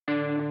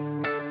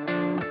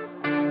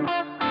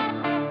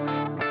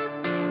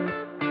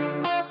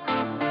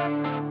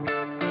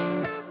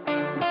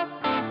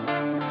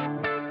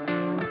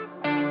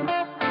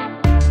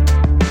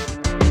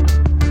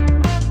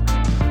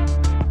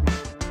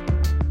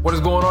What is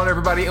going on,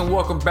 everybody, and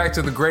welcome back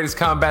to the greatest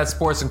combat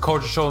sports and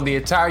culture show in the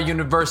entire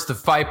universe, the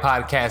Fight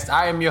Podcast.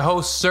 I am your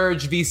host,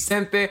 SERG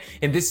VICENTE,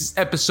 and this is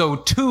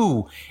episode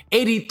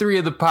 283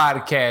 of the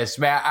podcast.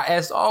 Man,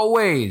 as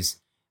always,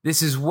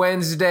 this is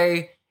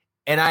Wednesday,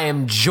 and I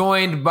am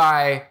joined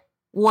by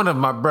one of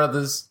my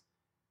brothers,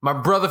 my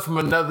brother from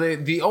another,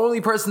 the only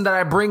person that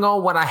I bring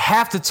on when I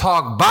have to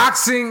talk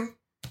boxing.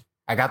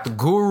 I got the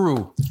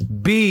guru,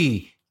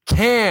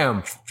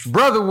 CAMM.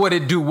 Brother, what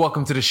it do?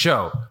 Welcome to the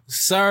show.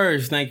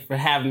 Serge, thank you for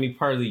having me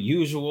per the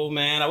usual,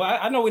 man.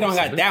 I know we don't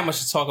got that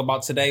much to talk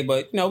about today,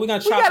 but you know, we're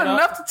gonna chop it up. We got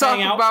enough to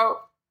talk about.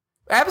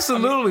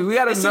 Absolutely. We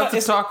got enough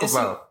to talk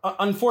about.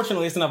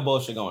 Unfortunately, it's enough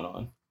bullshit going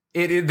on.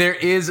 There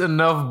is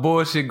enough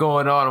bullshit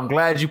going on. I'm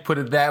glad you put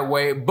it that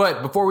way.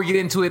 But before we get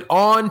into it,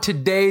 on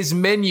today's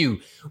menu,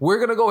 we're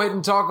gonna go ahead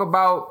and talk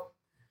about.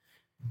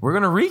 We're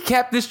going to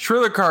recap this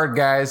Triller card,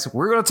 guys.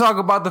 We're going to talk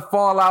about the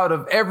fallout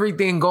of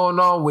everything going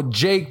on with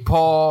Jake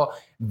Paul,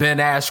 Ben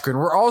Askren.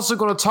 We're also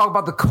going to talk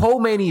about the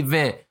co-main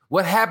event,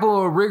 what happened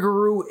with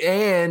Ringaroos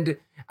and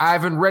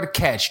Ivan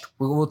Redkach.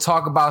 We'll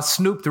talk about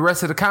Snoop, the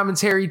rest of the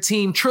commentary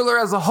team, Triller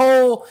as a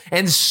whole,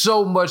 and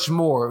so much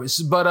more.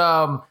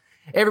 But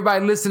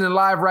everybody listening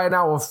live right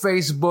now on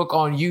Facebook,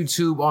 on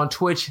YouTube, on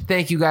Twitch,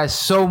 thank you guys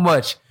so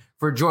much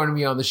for joining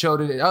me on the show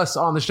today, us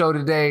on the show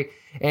today.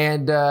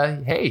 And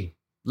hey,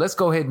 let's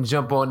go ahead and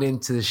jump on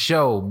into the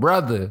show.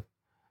 Brother,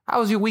 how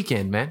was your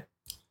weekend, man?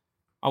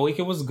 My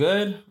weekend was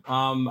good.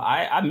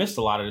 I missed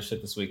a lot of the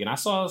shit this weekend. I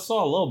saw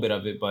a little bit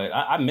of it, but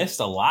I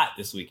missed a lot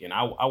this weekend.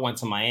 I went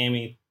to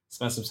Miami,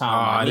 spent some time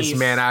with my niece. This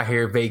man out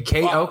here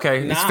vacate. Well,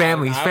 okay, it's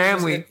family. It's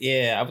family.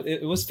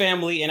 It was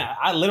family, and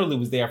I literally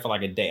was there for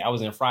like a day. I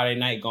was in Friday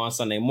night, going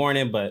Sunday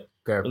morning, but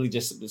really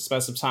just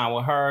spent some time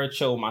with her,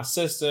 chill with my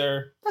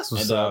sister. That's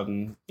what's up.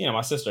 You know,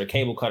 my sister a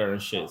cable cutter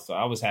and shit, so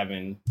I was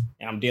having,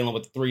 and I'm dealing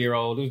with a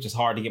 3-year-old. It was just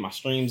hard to get my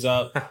streams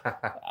up.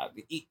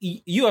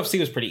 UFC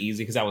was pretty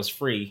easy because I was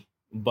free,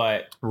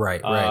 but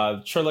right.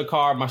 Triller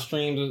card, my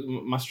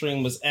stream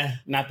was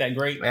not that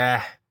great.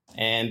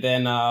 And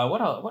then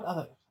what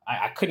other?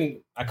 I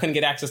couldn't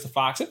get access to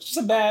Fox. It was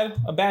just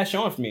a bad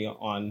showing for me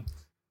on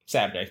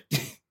Saturday.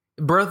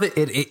 Brother,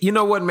 it you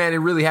know what, man? It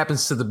really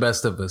happens to the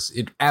best of us.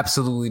 It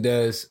absolutely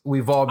does.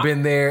 We've all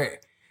been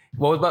there.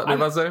 What was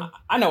about saying?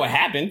 I know what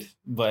happened,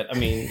 but I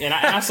mean, and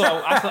I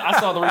saw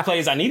the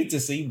replays I needed to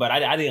see, but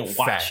I didn't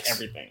watch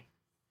everything.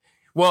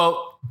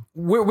 Well,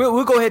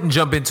 we'll go ahead and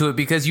jump into it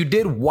because you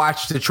did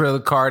watch the Triller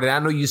card, and I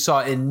know you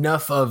saw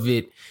enough of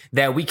it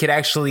that we could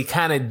actually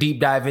kind of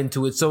deep dive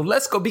into it. So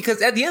let's go,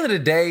 because at the end of the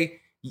day,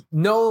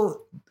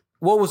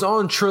 what was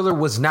on Triller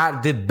was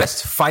not the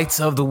best fights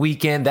of the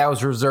weekend. That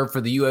was reserved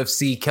for the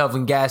UFC,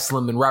 Kelvin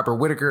Gastelum and Robert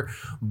Whittaker.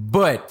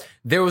 But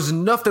there was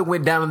enough that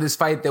went down in this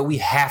fight that we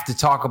have to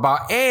talk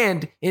about.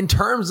 And in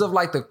terms of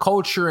like the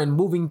culture and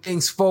moving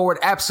things forward,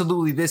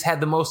 absolutely, this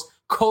had the most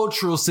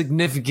cultural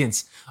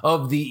significance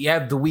of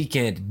the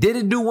weekend. Did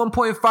it do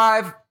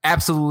 1.5?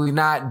 Absolutely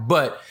not.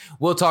 But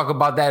we'll talk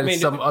about that at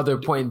some other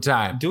point in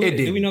time. Do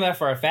we know that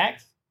for a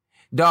fact?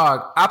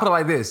 Dog, I'll put it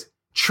like this.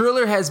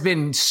 Triller has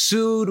been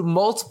sued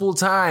multiple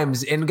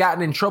times and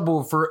gotten in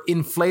trouble for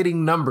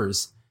inflating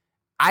numbers.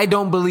 I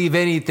don't believe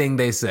anything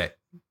they say.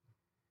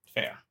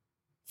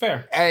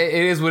 Fair. It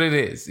is what it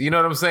is. You know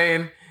what I'm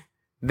saying?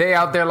 They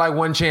out there like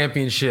one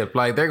championship.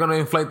 Like they're going to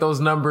inflate those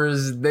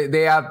numbers.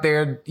 They out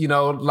there, you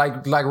know,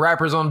 like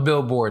rappers on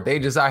Billboard. They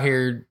just out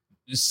here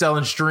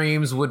selling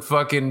streams with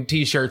fucking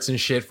t-shirts and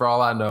shit for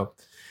all I know.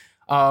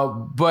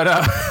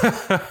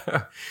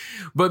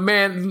 But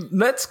man,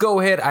 let's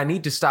go ahead. I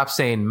need to stop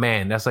saying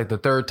man. That's like the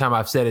third time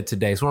I've said it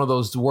today. It's one of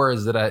those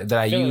words that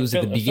I use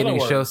at the beginning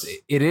of shows.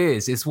 It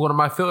is. It's one of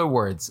my filler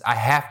words. I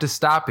have to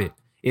stop it.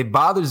 It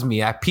bothers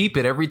me. I peep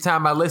it every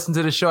time I listen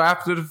to the show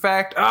after the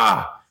fact.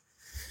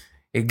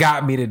 It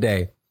got me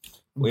today.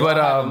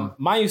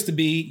 Mine used to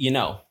be,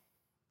 that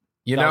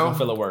was my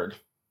filler word.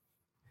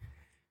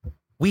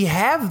 We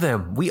have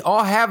them. We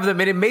all have them.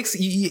 And it makes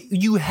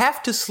you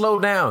have to slow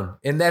down.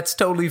 And that's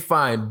totally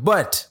fine.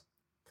 But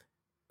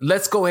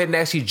let's go ahead and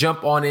actually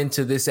jump on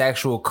into this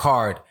actual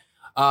card.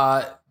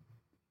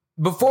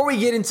 Before we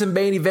get into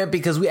main event,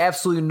 because we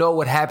absolutely know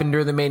what happened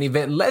during the main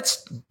event,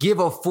 let's give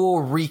a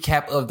full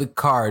recap of the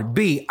card.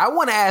 B, I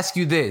want to ask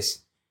you this.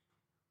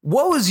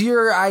 What was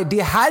your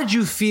idea? How did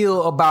you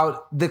feel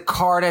about the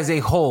card as a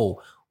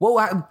whole?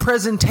 What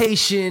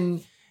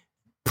presentation,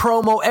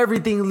 promo,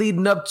 everything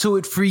leading up to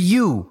it for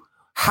you?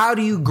 How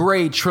do you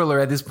grade Triller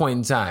at this point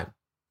in time?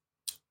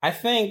 I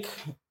think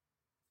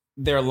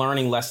they're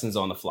learning lessons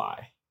on the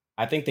fly.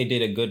 I think they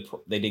did good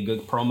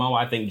promo.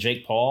 I think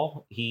Jake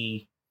Paul,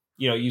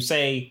 you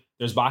say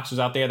there's boxers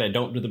out there that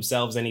don't do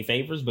themselves any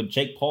favors, but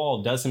Jake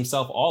Paul does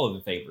himself all of the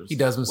favors. He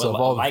does himself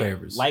all the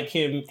favors. Like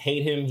him,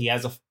 hate him, he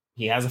has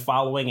a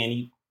following, and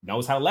he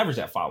knows how to leverage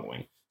that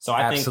following. So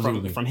I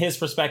think from his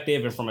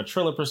perspective and from a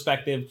Triller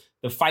perspective,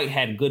 the fight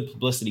had good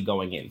publicity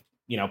going in.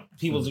 You know,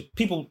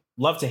 people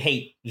love to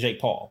hate Jake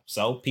Paul,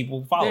 so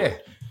people follow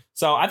it.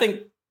 So I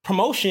think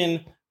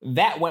promotion,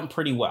 that went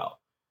pretty well.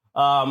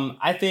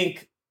 I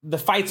think the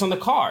fights on the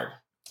card,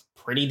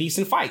 pretty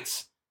decent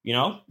fights. You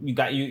know, you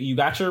got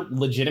your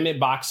legitimate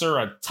boxer,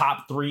 a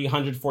top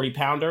 340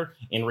 pounder,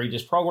 and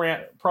just program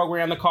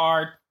the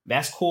card.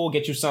 That's cool.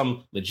 Get you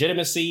some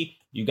legitimacy.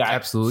 You got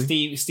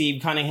absolutely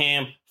Steve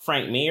Cunningham,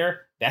 Frank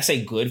Mir. That's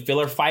a good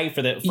filler fight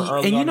for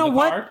early. And you know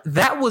what? Card.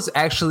 That was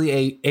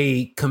actually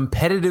a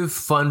competitive,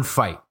 fun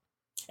fight.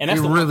 And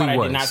that's the really one fight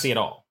I did not see at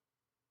all.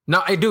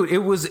 No, dude, it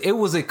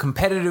was a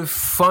competitive,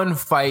 fun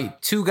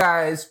fight. Two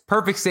guys,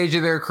 perfect stage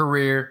of their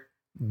career,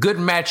 good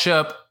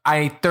matchup.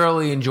 I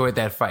thoroughly enjoyed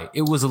that fight.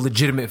 It was a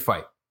legitimate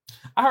fight.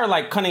 I heard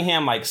like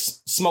Cunningham like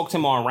smoked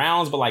him on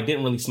rounds, but like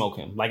didn't really smoke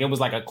him. Like it was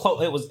like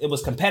it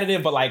was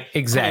competitive, but like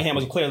Cunningham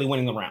was clearly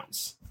winning the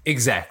rounds.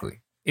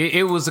 Exactly.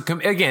 It was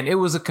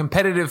a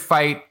competitive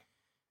fight,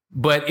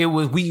 but it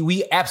was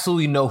we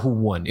absolutely know who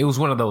won. It was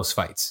one of those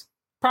fights.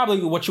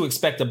 Probably what you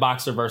expect a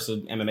boxer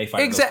versus MMA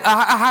fight. Exactly, a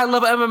high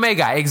level MMA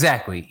guy.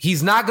 Exactly.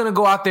 He's not going to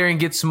go out there and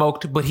get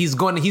smoked, but he's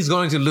going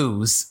to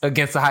lose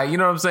against the high. You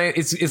know what I'm saying?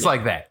 It's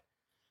like that.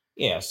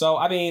 Yeah. So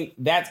I mean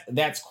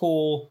that's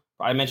cool.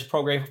 I mentioned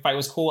program fight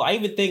was cool. I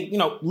even think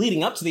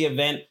leading up to the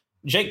event,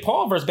 Jake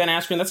Paul versus Ben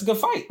Askren. That's a good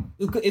fight.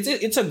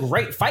 It's a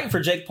great fight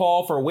for Jake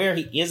Paul for where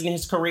he is in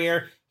his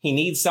career. He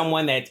needs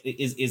someone that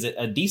is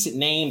a decent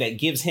name that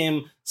gives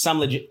him some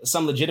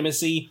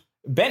legitimacy.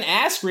 Ben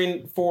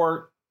Askren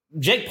for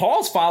Jake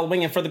Paul's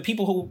following and for the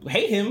people who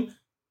hate him,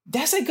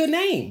 that's a good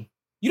name.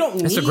 You don't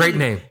need. It's a great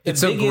name.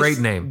 It's a great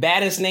name.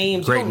 Baddest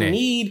names. You don't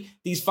need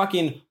these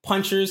fucking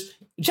punchers.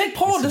 Jake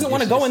Paul doesn't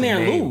want to go in there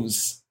and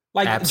lose.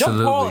 Like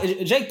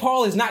Jake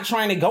Paul is not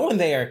trying to go in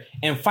there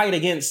and fight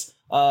against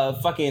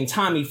fucking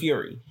Tommy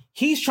Fury.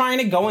 He's trying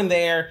to go in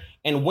there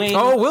and win.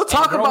 Oh, we'll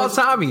talk about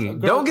Tommy.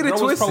 Don't get it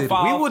twisted.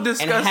 We will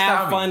discuss and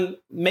have Tommy. Fun,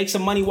 make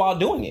some money while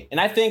doing it. And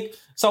I think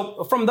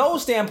so. From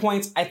those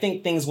standpoints, I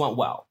think things went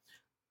well.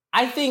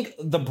 I think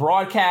the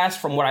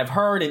broadcast, from what I've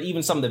heard, and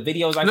even some of the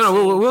videos I've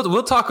seen.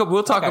 We'll talk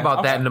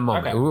about that in a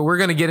moment. Okay. We're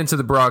going to get into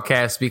the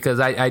broadcast because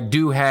I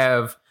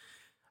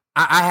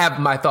have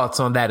my thoughts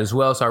on that as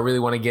well. So I really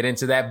want to get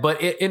into that.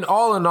 But in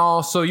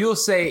all, so you'll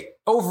say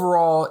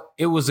overall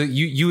it was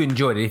you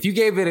enjoyed it. If you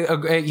gave it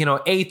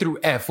a A through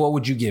F, what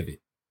would you give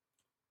it?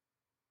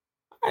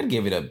 I'd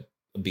give it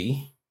a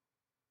B.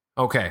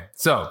 Okay,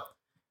 so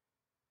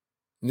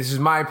this is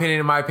my opinion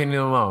and my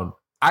opinion alone.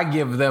 I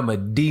give them a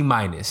D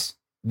minus.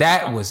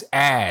 That was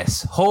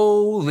ass.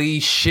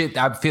 Holy shit.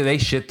 I feel they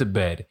shit the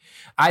bed.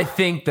 I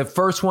think the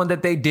first one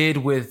that they did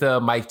with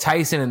Mike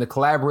Tyson and the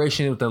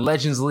collaboration with the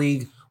Legends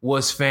League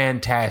was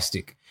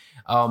fantastic.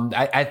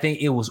 I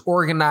think it was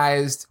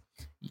organized.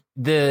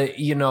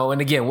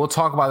 And again, we'll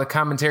talk about the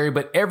commentary,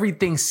 but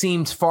everything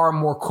seemed far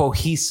more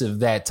cohesive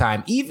that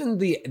time. Even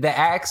the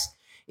acts,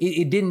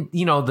 it didn't,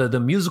 the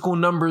musical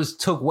numbers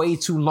took way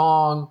too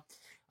long.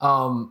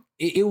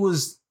 It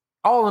was,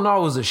 all in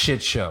all, was a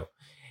shit show.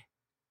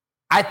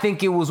 I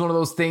think it was one of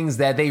those things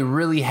that they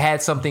really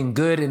had something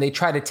good and they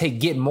tried to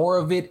get more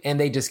of it, and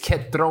they just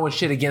kept throwing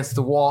shit against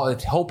the wall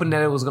and hoping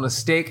that it was going to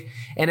stick.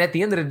 And at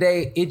the end of the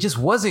day, it just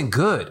wasn't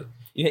good.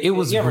 It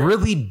was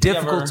really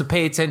difficult to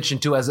pay attention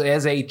to as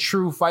a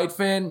true fight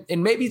fan.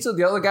 And maybe to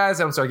the other guys,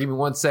 I'm sorry, give me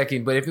 1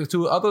 second. But if it was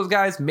to other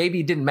guys, maybe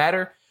it didn't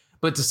matter.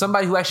 But to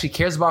somebody who actually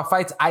cares about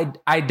fights,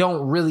 I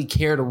don't really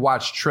care to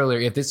watch Triller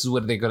if this is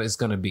what it's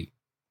going to be.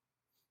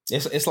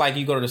 It's like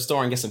you go to the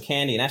store and get some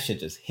candy and that shit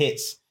just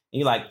hits. And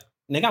you're like,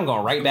 nigga, I'm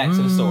going right back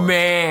to the store.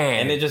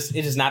 Man. And it's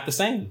just not the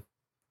same.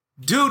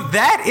 Dude,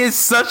 that is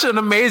such an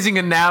amazing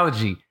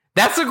analogy.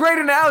 That's a great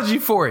analogy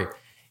for it.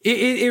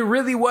 It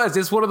really was.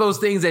 It's one of those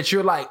things that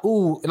you're like,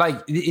 ooh,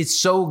 like it's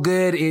so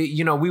good.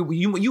 You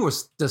were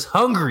just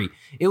hungry.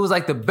 It was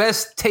like the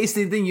best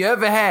tasting thing you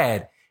ever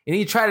had. And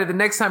you tried it the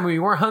next time when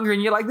you weren't hungry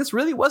and you're like, this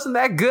really wasn't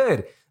that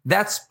good.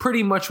 That's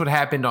pretty much what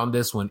happened on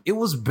this one. It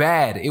was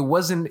bad. It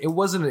wasn't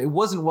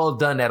well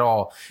done at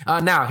all.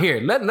 Now here,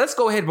 let's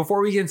go ahead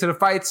before we get into the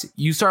fights.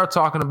 You start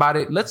talking about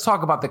it. Let's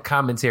talk about the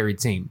commentary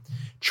team.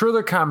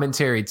 Triller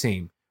commentary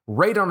team.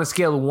 Rate on a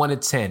scale of 1 to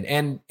 10.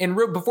 And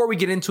before we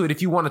get into it,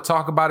 if you want to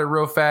talk about it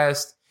real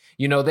fast,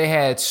 they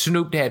had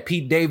Snoop, they had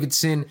Pete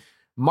Davidson,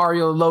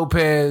 Mario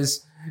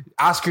Lopez,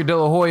 Oscar De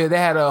La Hoya. They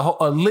had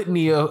a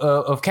litany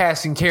of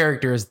casting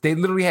characters. They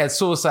literally had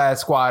Suicide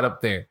Squad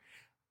up there.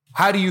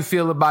 How do you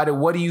feel about it?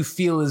 What do you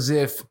feel as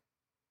if,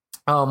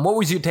 what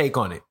was your take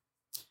on it?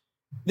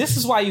 This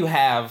is why you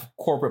have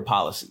corporate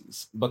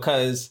policies,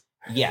 because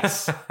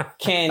yes,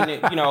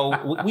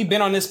 we've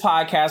been on this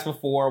podcast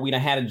before. We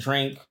done had a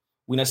drink.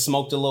 We done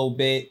smoked a little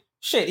bit.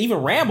 Shit, even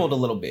rambled a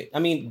little bit. I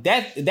mean,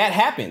 that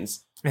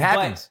happens. It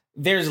happens.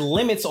 But there's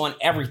limits on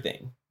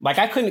everything. Like,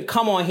 I couldn't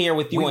come on here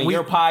with you on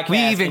your podcast. We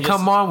even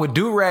come on with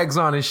do-rags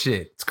on and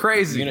shit. It's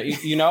crazy.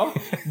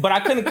 But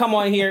I couldn't come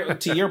on here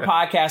to your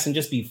podcast and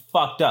just be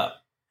fucked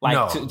up.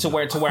 Like, to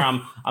where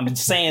I'm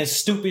saying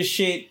stupid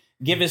shit,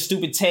 giving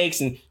stupid takes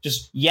and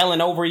just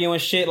yelling over you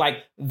and shit. Like,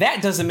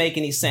 that doesn't make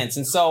any sense.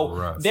 And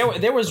so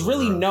there was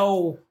really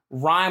no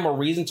rhyme or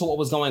reason to what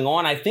was going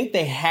on. I think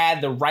they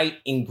had the right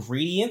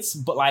ingredients,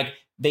 but like,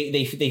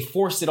 they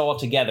forced it all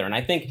together. And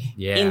I think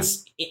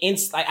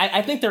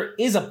I think there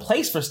is a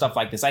place for stuff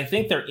like this. I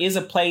think there is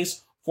a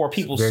place for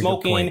people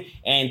smoking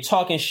and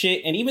talking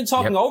shit and even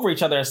talking over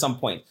each other at some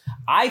point.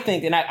 I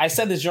think, and I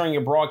said this during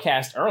your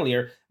broadcast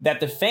earlier, that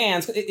the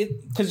fans,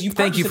 because you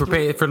thank you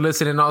for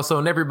listening also,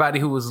 and everybody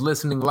who was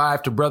listening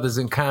live to Brothers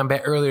in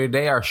Combat earlier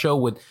today, our show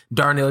with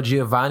Darnell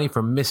Giovanni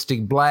from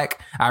Mystic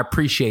Black. I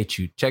appreciate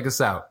you. Check us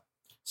out.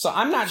 So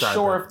I'm not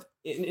sure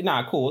if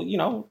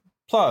cool,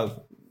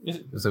 plug.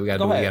 So we got to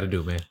do what we got to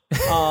do, man.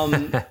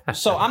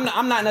 So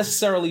I'm not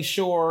necessarily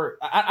sure.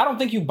 I don't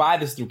think you buy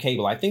this through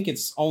cable. I think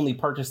it's only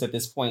purchased at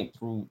this point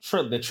through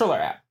the Triller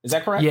app. Is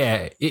that correct?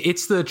 Yeah,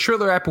 it's the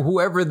Triller app.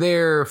 Whoever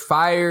their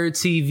Fire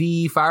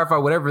TV, Firefly,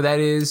 whatever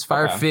that is,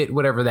 Firefit,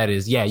 whatever that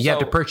is. Yeah, you have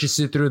to purchase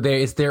it through there.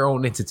 It's their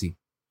own entity.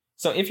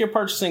 So if you're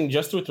purchasing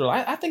just through Triller,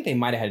 I think they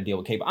might have had to deal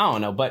with cable. I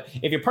don't know, but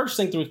if you're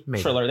purchasing through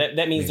Triller,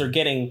 that means they're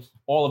getting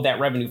all of that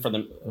revenue for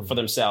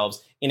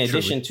themselves in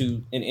addition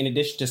to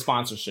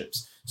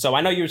sponsorships. So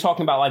I know you were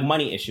talking about like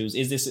money issues.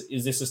 Is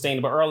this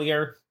sustainable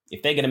earlier?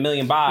 If they get 1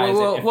 million buys,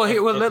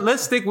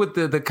 let's stick with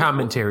the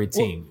commentary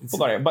team. We'll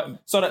go there.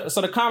 But so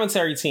the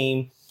commentary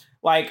team,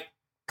 like,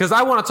 because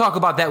I want to talk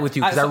about that with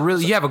you,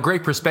 because you have a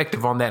great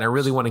perspective on that, and I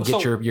really want to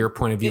get your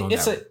point of view on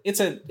that.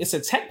 It's a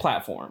tech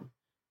platform.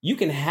 You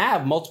can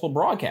have multiple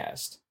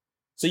broadcasts.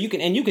 So you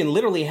can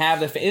literally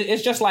have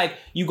it's just like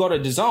you go to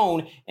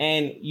DAZN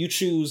and you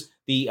choose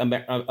the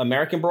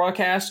American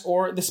broadcast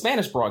or the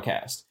Spanish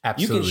broadcast.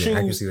 Absolutely,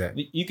 I can see that.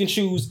 You can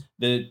choose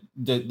the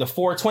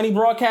 420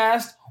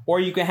 broadcast, or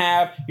you can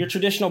have your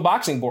traditional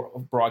boxing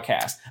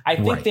broadcast. I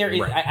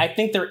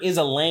think there is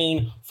a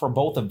lane for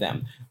both of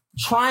them.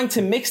 Trying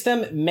to mix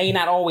them may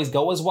not always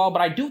go as well,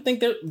 but I do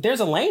think there's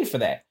a lane for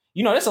that.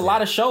 There's a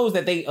lot of shows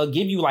that they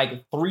give you like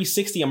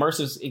 360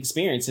 immersive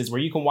experiences where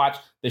you can watch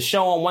the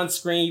show on one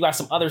screen. You got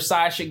some other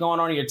side shit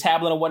going on your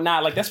tablet or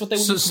whatnot. Like that's what they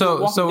would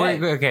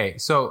do. Okay.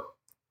 So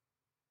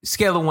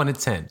scale of 1 to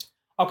 10.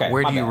 Okay.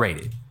 Where do you rate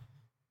it?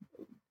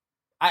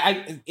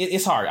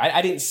 It's hard.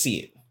 I didn't see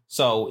it.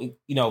 So,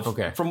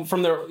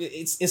 from there,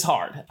 it's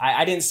hard.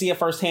 I didn't see it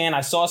firsthand.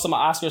 I saw some of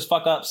Oscar's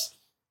fuck ups.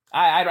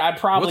 I'd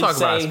probably about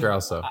Oscar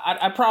also.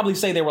 I'd probably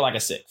say they were like a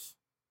 6.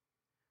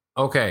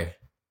 Okay.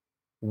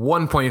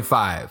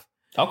 1.5.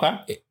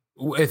 Okay.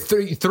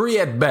 3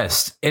 at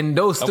best. And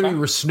those 3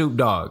 were Snoop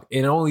Dogg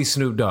and only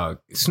Snoop Dogg.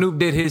 Snoop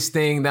did his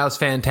thing. That was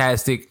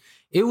fantastic.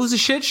 It was a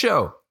shit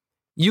show.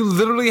 You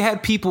literally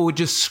had people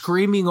just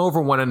screaming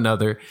over one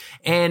another.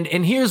 And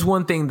here's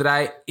one thing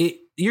that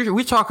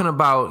we're talking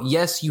about.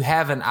 Yes, you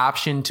have an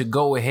option to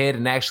go ahead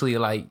and actually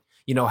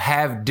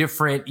have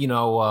different,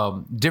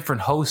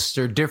 different hosts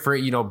or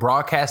different,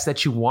 broadcasts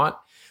that you want.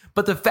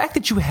 But the fact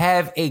that you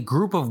have a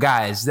group of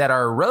guys that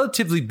are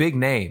relatively big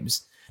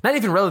names, not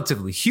even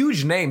relatively,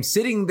 huge names,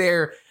 sitting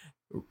there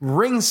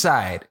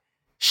ringside,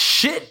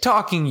 shit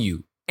talking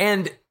you,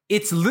 and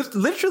it's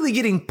literally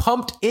getting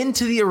pumped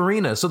into the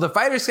arena. So the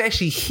fighters can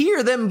actually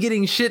hear them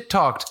getting shit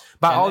talked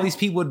by all these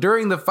people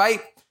during the fight.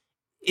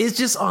 Is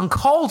just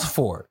uncalled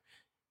for.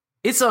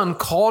 It's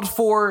uncalled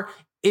for.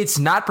 It's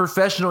not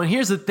professional. And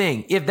here's the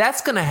thing. If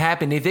that's going to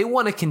happen, if they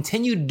want to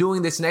continue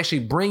doing this and actually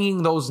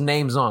bringing those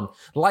names on,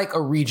 like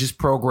a Regis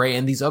Prograis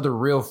and these other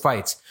real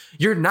fights,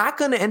 you're not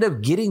going to end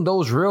up getting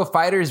those real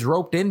fighters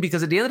roped in,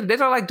 because at the end of the day,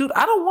 they're like, dude,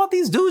 I don't want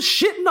these dudes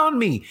shitting on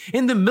me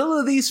in the middle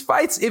of these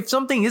fights if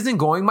something isn't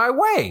going my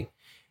way.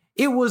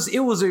 It was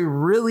a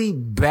really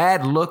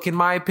bad look, in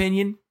my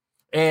opinion.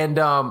 And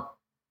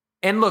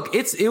look,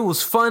 it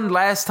was fun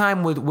last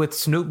time with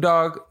Snoop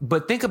Dogg,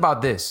 but think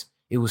about this.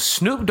 It was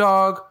Snoop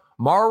Dogg,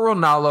 Mauro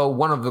Ranallo,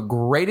 one of the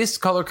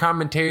greatest color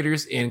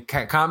commentators in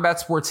combat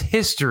sports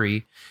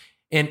history,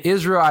 and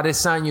Israel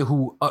Adesanya,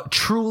 who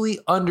truly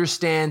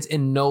understands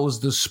and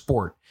knows the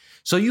sport.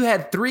 So you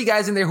had 3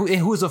 guys in there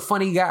who is a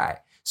funny guy.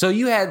 So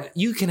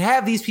you can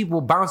have these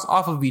people bounce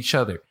off of each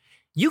other.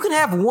 You can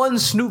have one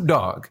Snoop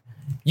Dogg.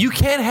 You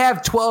can't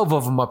have 12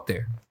 of them up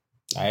there.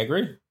 I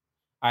agree.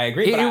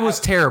 It was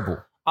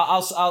terrible.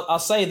 I'll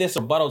say this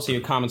rebuttal to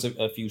your comments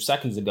a few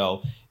seconds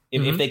ago.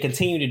 If they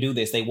continue to do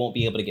this, they won't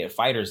be able to get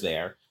fighters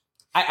there.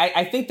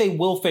 I think they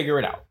will figure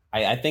it out.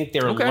 I think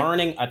they're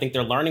learning. I think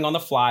they're learning on the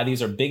fly.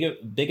 These are big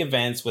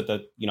events with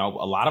a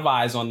lot of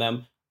eyes on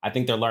them. I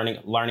think they're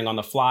learning on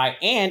the fly.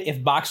 And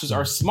if boxers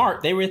are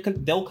smart,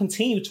 they'll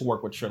continue to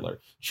work with Triller.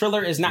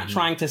 Triller is not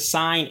trying to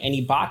sign any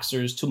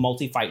boxers to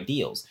multi-fight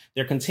deals.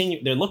 They're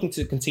looking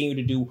to continue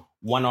to do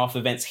one-off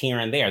events here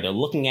and there. They're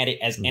looking at it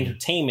as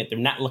entertainment. They're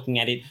not looking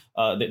at it.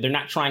 They're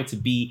not trying to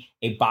be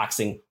a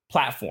boxing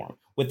platform.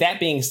 With that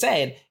being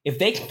said, if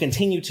they can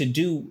continue to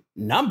do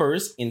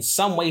numbers in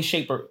some way,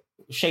 shape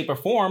or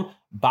form,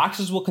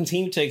 boxers will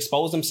continue to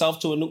expose themselves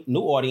to a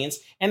new audience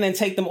and then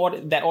take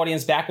that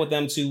audience back with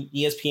them to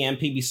ESPN,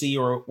 PBC,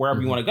 or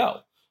wherever you want to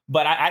go.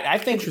 But I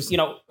think,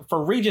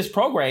 for Regis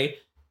Prograis,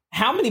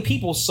 how many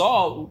people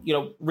saw,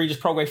 Regis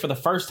Prograis for the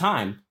first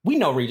time? We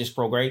know Regis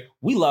Prograis.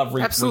 We love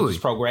Regis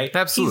Prograis.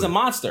 Absolutely. He's a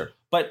monster.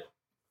 But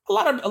a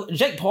lot of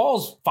Jake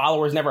Paul's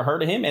followers never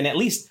heard of him. And at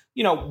least,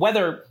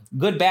 whether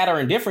good, bad, or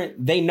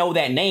indifferent, they know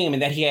that name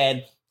and that he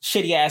had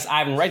shitty ass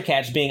Ivan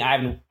Redcatch being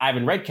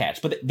Ivan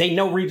Redcatch, but they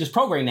know Regis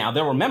Prograis now.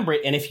 They'll remember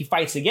it, and if he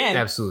fights again,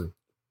 absolutely,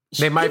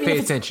 they might pay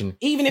attention.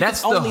 Even if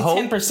it's only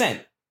 10%.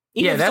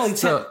 Even if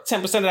it's only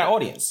 10% of that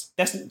audience.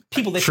 That's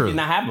people that you did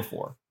not have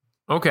before.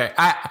 Okay.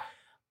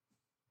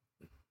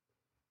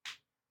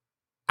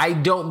 I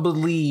don't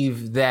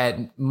believe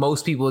that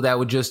most people that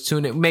would just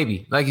tune in,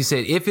 maybe, like you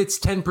said, if it's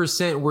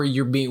 10% where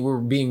we're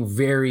being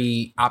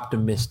very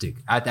optimistic.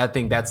 I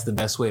think that's the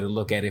best way to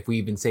look at it, if we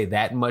even say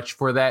that much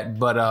for that.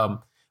 But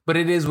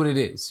it is what it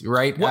is,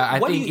 right?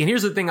 And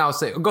here's the thing I'll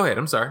say. Go ahead.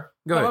 I'm sorry.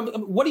 Go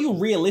ahead. What do you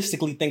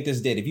realistically think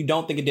this did? If you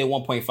don't think it did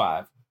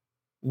 1.5,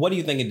 what do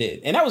you think it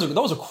did? And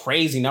those are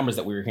crazy numbers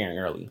that we were hearing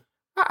early.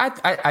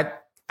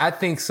 I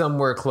think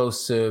somewhere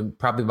close to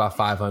probably about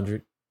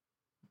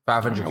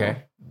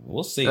 500K.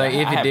 We'll see. Like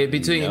if it did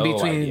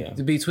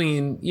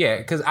between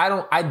because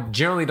I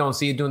generally don't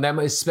see it doing that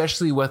much,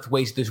 especially with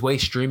the way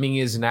streaming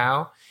is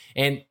now.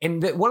 And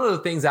one of the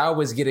things I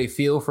always get a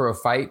feel for a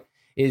fight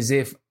is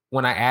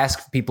when I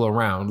ask people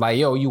around, like,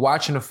 yo, you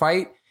watching a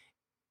fight?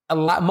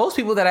 Most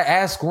people that I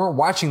asked weren't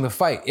watching the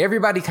fight.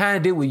 Everybody kind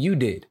of did what you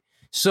did.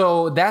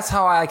 So that's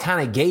how I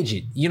kind of gauge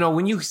it. You know,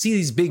 when you see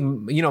these big,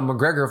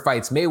 McGregor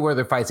fights,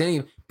 Mayweather fights,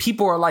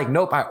 people are like,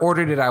 nope, I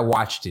ordered it, I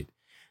watched it.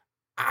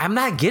 I'm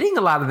not getting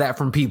a lot of that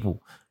from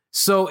people.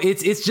 So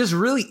it's just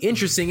really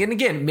interesting. And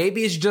again,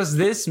 maybe it's just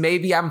this.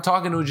 Maybe I'm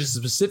talking to just a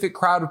specific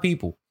crowd of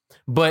people.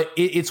 But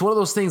it's one of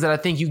those things that I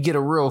think you get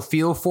a real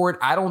feel for it.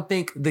 I don't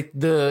think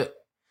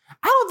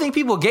I don't think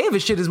people gave a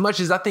shit as much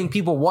as I think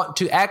people want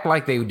to act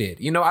like they did.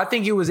 I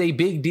think it was a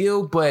big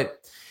deal, but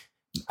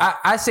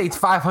I say it's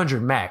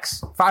 500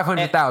 max,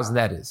 500,000.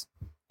 That is.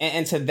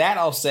 And to that,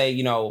 I'll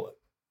say,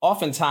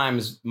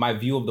 oftentimes my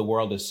view of the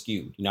world is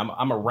skewed.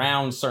 I'm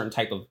around a certain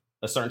type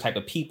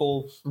of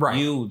people. Right.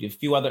 A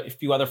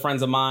few other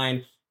friends of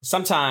mine.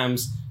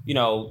 Sometimes,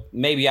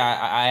 maybe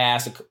I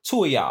ask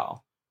two of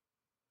y'all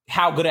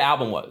how good an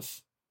album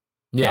was.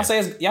 Yeah.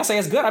 Y'all say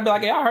it's good. I'd be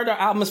like, yeah, I heard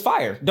the album is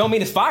fire. Don't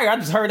mean it's fire. I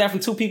just heard that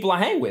from two people I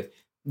hang with.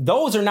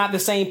 Those are not the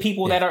same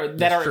people that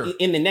are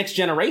in the next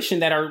generation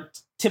that are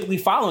typically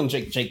following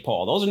Jake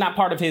Paul. Those are not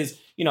part of his,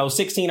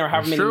 16 or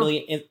however many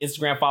million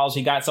Instagram followers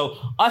he got. So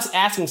us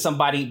asking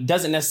somebody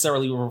doesn't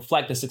necessarily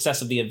reflect the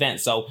success of the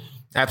event. So,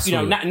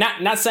 absolutely,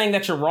 not saying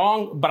that you're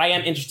wrong, but I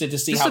am interested to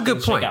see how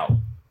things shake out.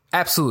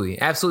 Absolutely.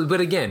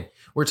 But again,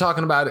 we're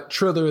talking about a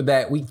Triller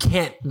that we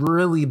can't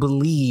really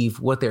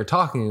believe what they're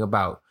talking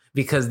about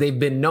because they've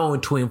been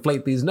known to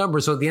inflate these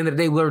numbers. So at the end of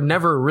the day, we're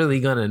never really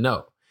going to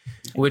know,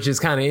 which is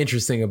kind of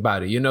interesting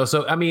about it,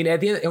 So, I mean,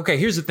 at the end, okay,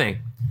 here's the thing.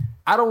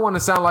 I don't want to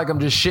sound like I'm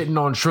just shitting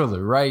on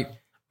Triller, right?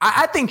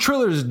 I think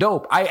Triller is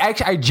dope.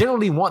 I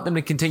generally want them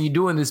to continue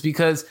doing this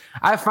because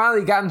I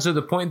finally gotten to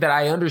the point that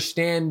I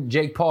understand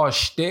Jake Paul's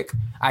shtick.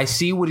 I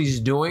see what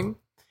he's doing.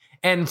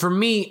 And for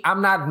me,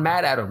 I'm not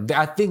mad at him.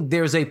 I think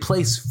there's a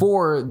place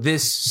for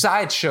this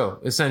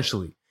sideshow,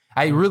 essentially.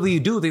 I really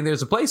do think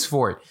there's a place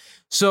for it.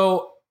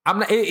 So I'm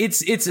not.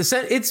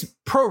 It's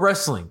pro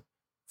wrestling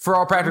for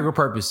all practical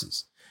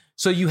purposes.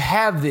 So you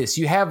have this,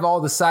 you have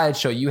all the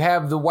sideshow, you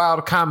have the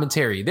wild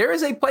commentary. There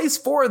is a place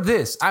for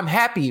this. I'm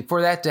happy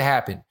for that to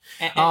happen.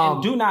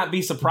 And do not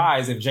be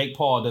surprised if Jake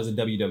Paul does a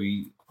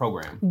WWE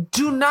program.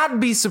 Do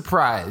not be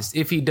surprised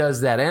if he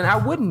does that. And I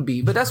wouldn't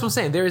be, but that's what I'm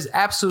saying. There is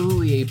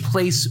absolutely a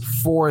place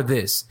for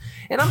this.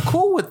 And I'm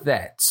cool with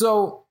that.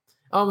 So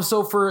I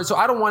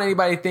don't want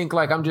anybody to think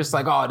like I'm just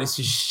like, oh, this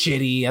is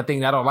shitty.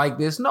 I don't like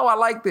this. No, I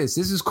like this.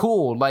 This is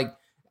cool. Like,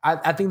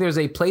 I think there's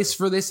a place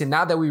for this. And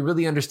now that we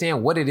really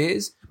understand what it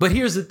is, but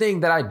here's the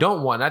thing that I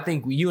don't want. I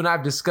think you and I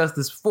have discussed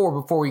this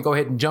before we go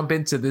ahead and jump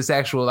into this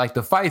actual, like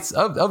the fights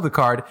of the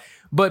card,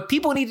 but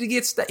people need to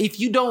get, if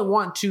you don't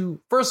want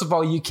to, first of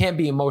all, you can't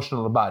be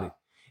emotional about it.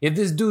 If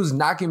this dude's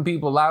knocking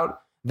people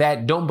out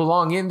that don't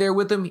belong in there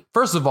with him,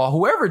 first of all,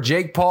 whoever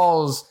Jake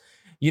Paul's,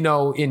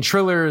 in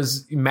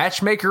Triller's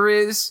matchmaker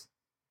is,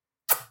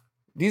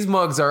 these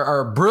mugs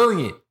are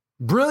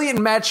brilliant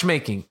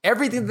matchmaking.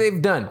 Everything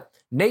they've done.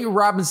 Nate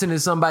Robinson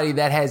is somebody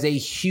that has a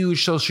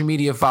huge social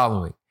media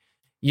following.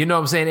 You know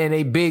what I'm saying? And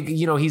a big,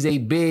 he's a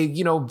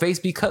big, face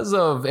because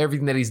of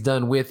everything that he's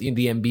done in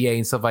the NBA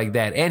and stuff like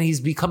that. And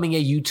he's becoming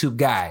a YouTube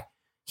guy.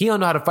 He don't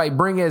know how to fight.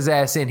 Bring his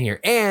ass in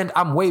here. And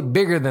I'm way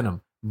bigger than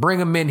him.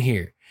 Bring him in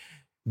here.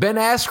 Ben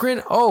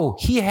Askren,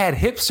 he had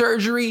hip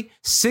surgery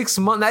 6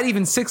 months, not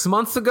even 6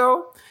 months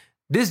ago.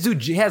 This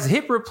dude has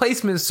hip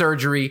replacement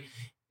surgery,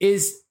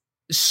 is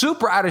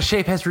super out of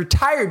shape, has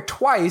retired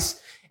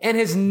twice, and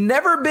has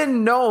never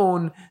been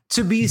known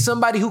to be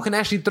somebody who can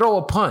actually throw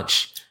a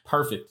punch.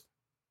 Perfect.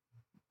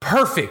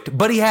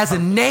 But he has a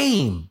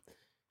name.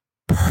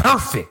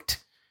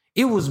 Perfect.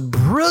 It was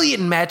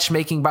brilliant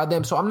matchmaking by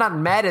them, so I'm not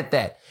mad at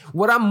that.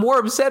 What I'm more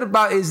upset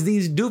about is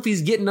these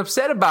doofies getting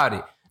upset about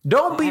it.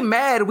 Don't be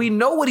mad. We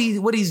know what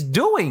he's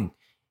doing.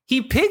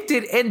 He picked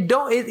it, and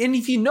if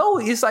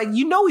it's like,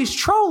 he's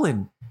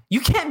trolling. You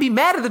can't be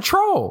mad at the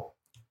troll.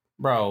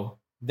 Bro,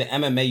 the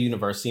MMA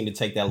universe seemed to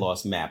take that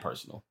loss mad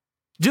personal.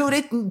 Dude,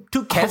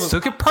 cats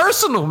took it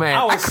personal, man.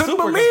 I couldn't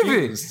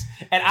believe it.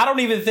 And I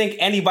don't even think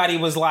anybody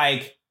was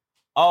like,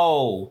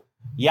 y'all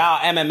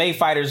MMA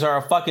fighters are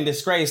a fucking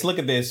disgrace. Look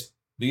at this.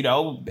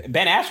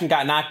 Ben Askren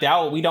got knocked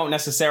out. We don't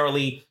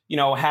necessarily,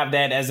 have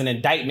that as an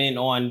indictment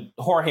on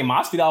Jorge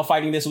Masvidal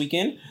fighting this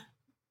weekend.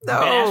 No.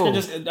 Ben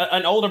Askren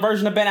an older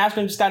version of Ben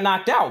Askren just got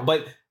knocked out.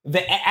 But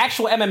the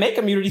actual MMA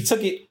community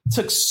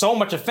took so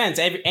much offense.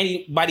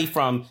 Anybody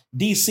from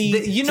DC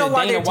to Dana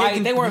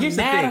White, they were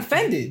mad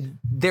offended.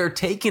 They're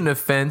taking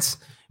offense.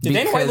 Did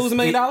Dana White lose $1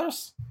 million?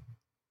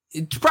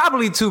 It's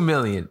probably $2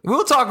 million.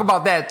 We'll talk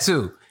about that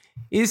too.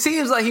 It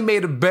seems like he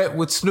made a bet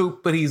with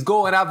Snoop, but he's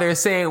going out there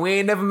saying, we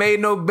ain't never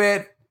made no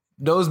bet.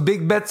 Those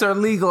big bets are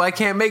illegal. I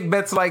can't make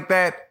bets like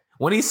that.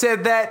 When he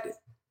said that,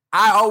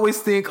 I always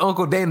think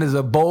Uncle Dana's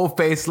a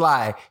bold-faced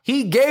lie.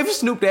 He gave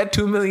Snoop that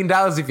 $2 million,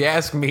 if you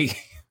ask me.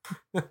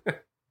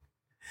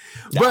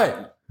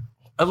 But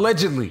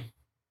allegedly.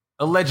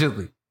 Okay.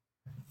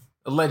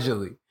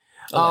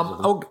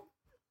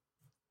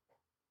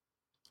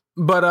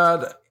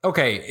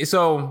 Okay,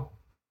 so all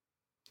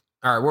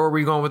right, where were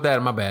we going with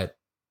that? My bad.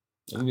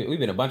 We've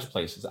been a bunch of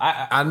places.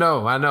 I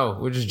know.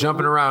 We're just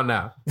jumping around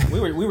now. we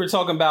were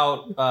talking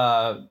about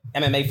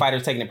MMA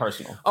fighters taking it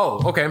personal.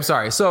 Oh, okay. I'm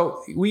sorry.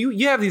 So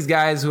you have these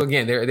guys who,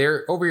 again,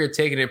 they're over here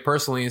taking it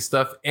personally and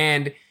stuff.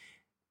 And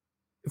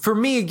for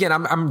me, again,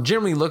 I'm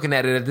generally looking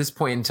at it at this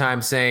point in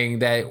time, saying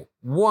that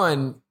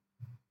one,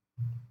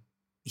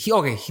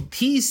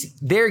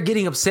 they're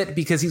getting upset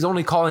because he's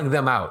only calling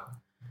them out.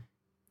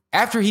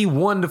 After he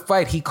won the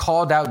fight, he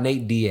called out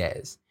Nate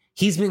Diaz.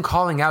 He's been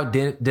calling out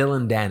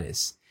Dylan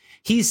Dennis.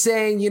 He's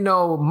saying,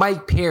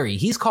 Mike Perry.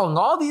 He's calling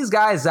all these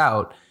guys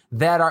out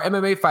that are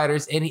MMA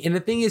fighters. And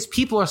the thing is,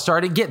 people are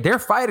starting to get, they're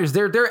fighters.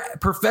 They're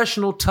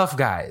professional tough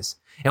guys.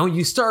 And when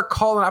you start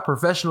calling out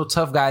professional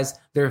tough guys,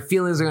 their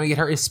feelings are going to get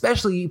hurt,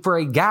 especially for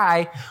a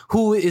guy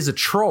who is a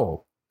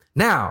troll.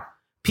 Now,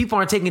 people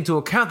aren't taking into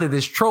account that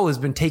this troll has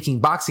been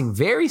taking boxing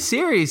very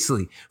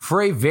seriously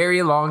for a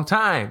very long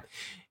time.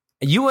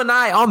 You and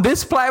I on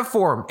this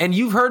platform, and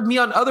you've heard me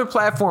on other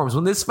platforms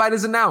when this fight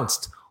is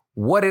announced.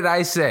 What did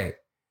I say?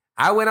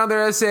 I went out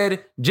there and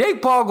said,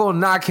 Jake Paul gonna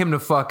knock him the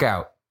fuck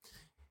out.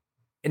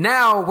 And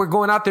now we're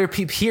going out there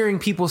hearing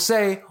people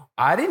say,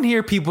 I didn't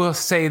hear people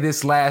say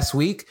this last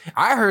week.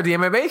 I heard the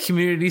MMA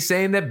community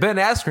saying that Ben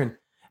Askren.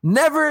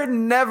 Never,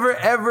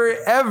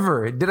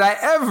 ever did I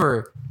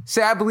ever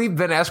say I believe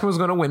Ben Askren was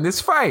going to win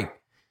this fight.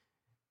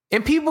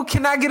 And people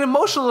cannot get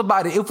emotional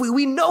about it if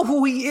we know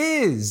who he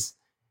is.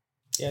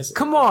 Yes,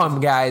 come on,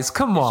 guys.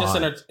 Come on.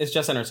 It's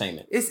just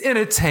entertainment. It's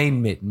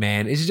entertainment,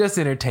 man. It's just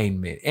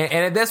entertainment.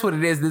 And that's what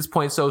it is at this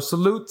point. So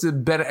salute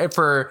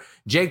for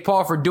Jake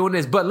Paul for doing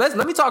this. But let's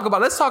talk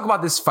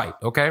about this fight,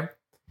 okay?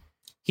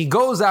 He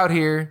goes out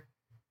here,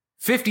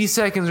 50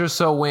 seconds or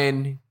so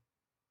in,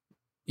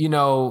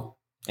 And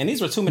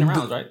these were 2-minute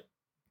rounds, right?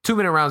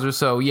 2-minute rounds or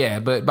so, yeah.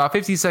 But about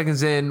 50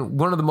 seconds in,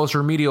 one of the most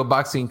remedial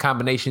boxing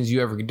combinations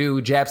you ever could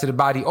do. Jab to the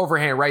body,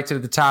 overhand right to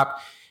the top.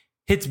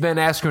 Hits Ben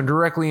Askren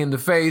directly in the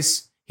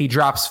face. He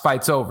drops,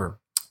 fight's over.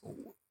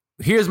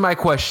 Here's my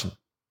question.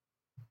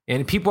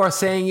 And people are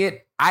saying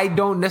it. I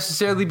don't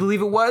necessarily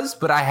believe it was,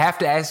 but I have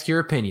to ask your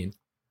opinion.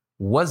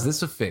 Was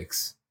this a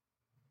fix?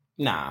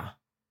 Nah. I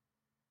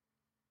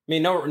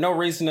mean, no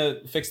reason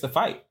to fix the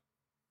fight.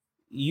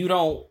 You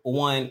don't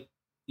want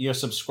your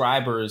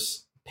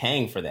subscribers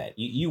paying for that.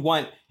 You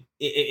want,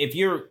 if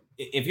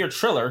you're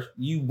Triller,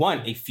 you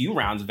want a few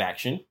rounds of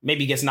action.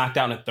 Maybe he gets knocked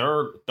out in a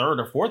third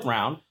or fourth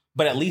round.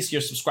 But at least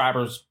your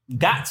subscribers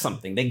got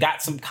something. They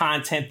got some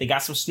content. They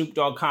got some Snoop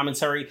Dogg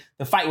commentary.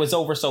 The fight was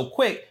over so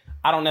quick.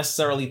 I don't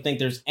necessarily think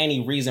there's any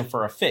reason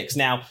for a fix.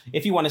 Now,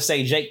 if you want to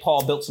say Jake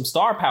Paul built some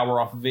star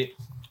power off of it,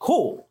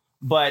 cool.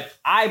 But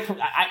I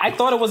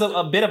thought it was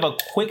a bit of a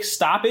quick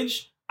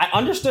stoppage. I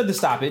understood the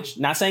stoppage.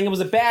 Not saying it was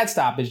a bad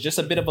stoppage, just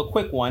a bit of a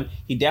quick one.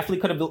 He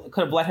definitely could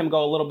have let him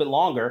go a little bit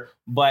longer.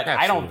 But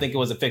absolutely. I don't think it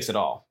was a fix at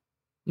all.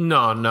 No,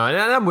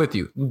 I'm with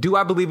you. Do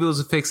I believe it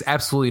was a fix?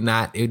 Absolutely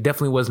not. It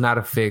definitely was not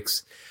a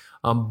fix.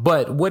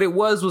 But what it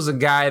was a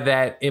guy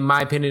that, in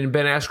my opinion,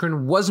 Ben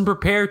Askren wasn't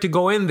prepared to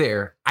go in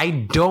there. I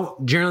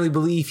don't generally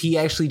believe he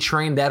actually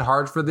trained that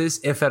hard for this,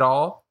 if at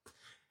all.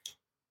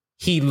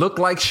 He looked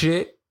like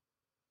shit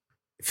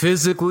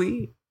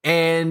physically.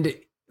 And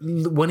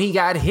when he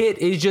got hit,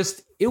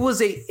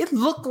 it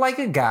looked like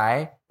a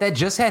guy that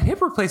just had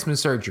hip replacement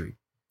surgery.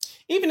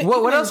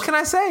 What else can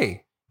I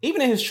say?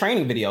 Even in his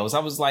training videos, I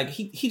was like,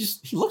 he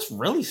looks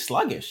really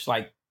sluggish.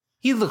 Like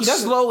he looks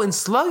slow and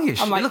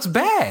sluggish. I'm like, it looks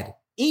bad.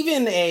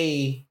 Even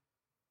an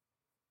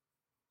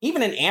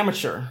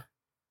amateur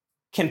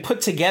can put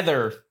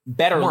together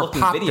better more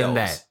looking videos. Than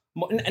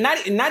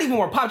that. Not even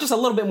more pop, just a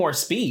little bit more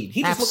speed.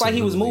 He just looked like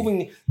he was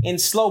moving in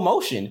slow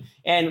motion.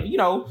 And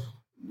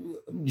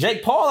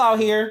Jake Paul out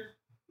here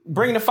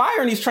bringing the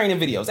fire in these training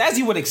videos, as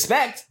you would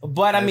expect.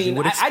 But I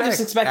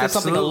just expected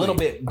something a little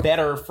bit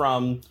better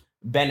from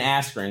Ben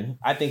Askren.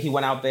 I think he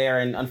went out there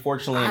and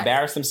unfortunately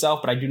embarrassed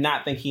himself, but I do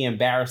not think he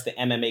embarrassed the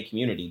MMA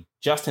community,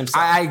 just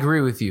himself. I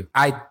agree with you.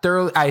 I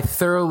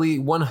thoroughly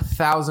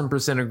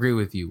 1000% agree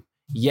with you.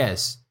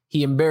 Yes,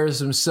 He embarrassed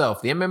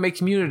himself. The MMA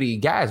community,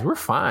 guys, we're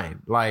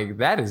fine. Like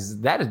that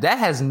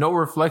has no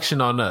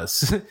reflection on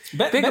us.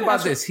 Think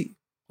about this.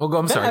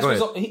 I'm sorry.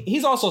 Go ahead.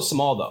 He's also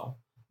small though.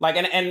 Like,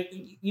 and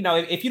you know,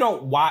 if you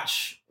don't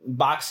watch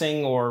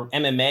boxing or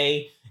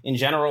MMA in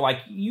general, like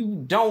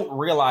you don't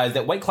realize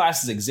that weight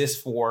classes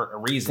exist for a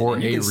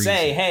reason. You can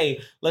say,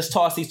 hey, let's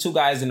toss these two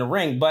guys in the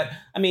ring. But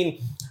I mean,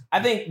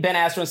 I think Ben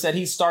Askren said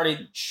he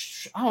started,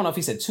 I don't know if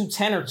he said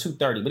 210 or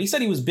 230, but he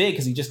said he was big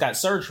because he just got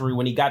surgery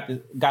when he got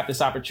this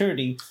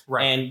opportunity.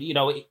 Right. And, you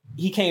know,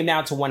 he came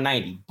down to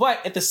 190.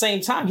 But at the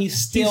same time, he's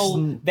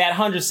still that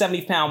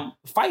 170-pound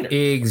fighter.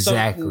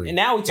 Exactly. So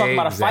now we talk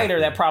about a fighter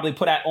that probably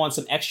put on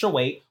some extra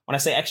weight. When I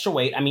say extra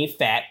weight, I mean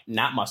fat,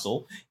 not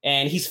muscle.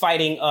 And he's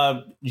fighting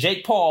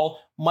Jake Paul,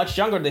 much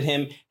younger than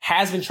him,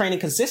 has been training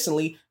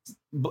consistently.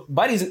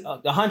 But he's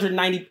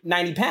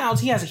 190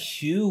 pounds. He has a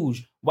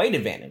huge weight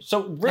advantage.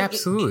 So really,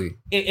 absolutely,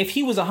 if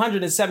he was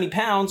 170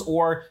 pounds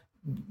or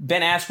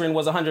Ben Askren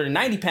was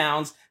 190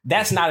 pounds,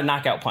 that's not a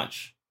knockout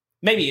punch.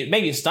 Maybe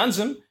it stuns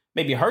him,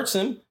 maybe it hurts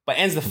him, but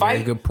ends the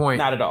fight. Good point.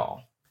 Not at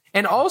all.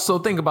 And also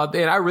think about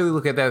that. I really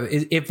look at that.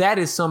 If that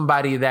is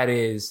somebody that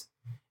is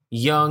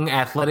young,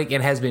 athletic,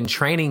 and has been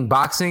training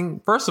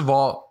boxing, first of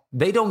all,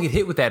 they don't get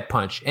hit with that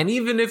punch. And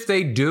even if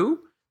they do,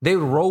 they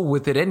roll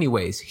with it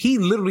anyways. He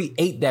literally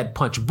ate that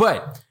punch.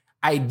 But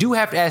I do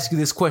have to ask you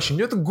this question.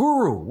 You're the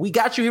guru. We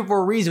got you here for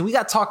a reason. We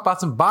got to talk about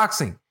some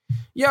boxing.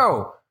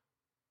 Yo,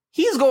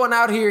 he's going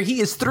out here.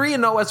 He is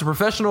 3-0 as a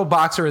professional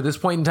boxer at this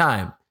point in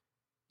time.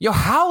 Yo,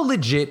 how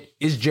legit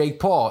is Jake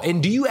Paul?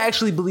 And do you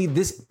actually believe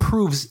this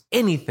proves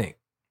anything?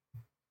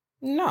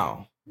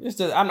 No.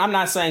 I'm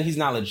not saying he's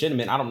not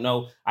legitimate. I don't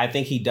know. I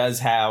think he does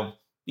have,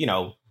 you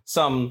know,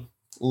 some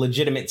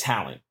legitimate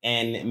talent.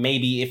 And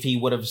maybe if he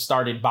would have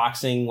started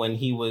boxing when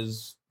he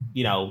was,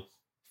 you know,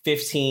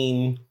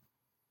 15,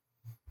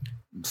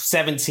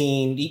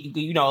 17,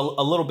 you know,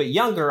 a little bit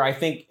younger, I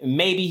think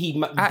maybe he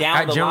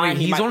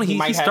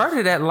he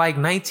started at like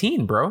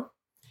 19, bro.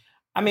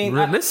 I mean,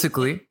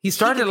 realistically, he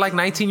started at like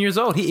 19 years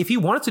old. If he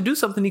wanted to do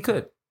something, he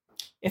could.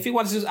 If he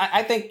wanted to,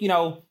 I think, you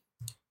know,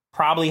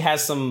 probably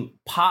has some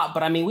pop,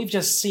 but I mean, we've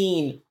just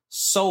seen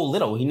so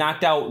little. He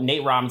knocked out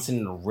Nate Robinson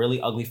in a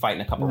really ugly fight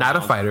in a couple of rounds.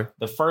 Not a fighter.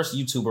 The first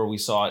YouTuber we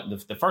saw,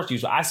 the first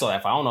YouTuber, I saw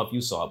that fight. I don't know if you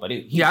saw it, but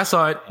I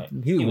saw it.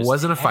 He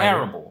wasn't a fighter.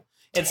 Terrible.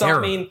 And so, I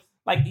mean,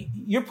 like,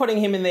 you're putting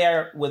him in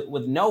there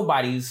with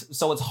nobodies,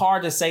 so it's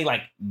hard to say,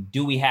 like,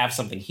 do we have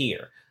something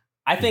here?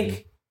 I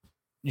think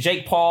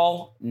Jake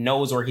Paul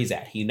knows where he's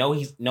at. He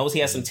knows he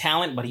has some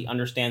talent, but he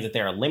understands that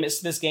there are limits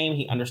to this game.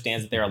 He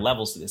understands that there are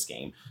levels to this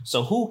game.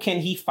 So who can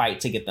he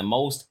fight to get the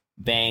most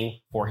bang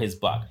for his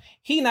buck?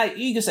 You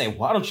can say,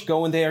 why don't you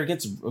go in there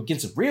against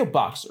a real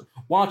boxer?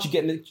 Why don't you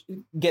get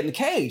in the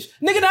cage?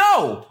 Nigga,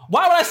 no!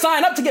 Why would I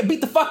sign up to get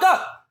beat the fuck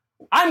up?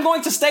 I'm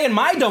going to stay in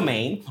my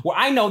domain where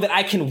I know that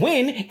I can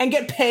win and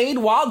get paid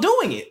while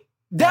doing it.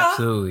 Duh.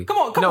 Absolutely. Come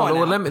on.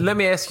 Well, let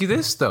me ask you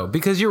this though,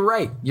 because you're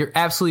right. You're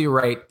absolutely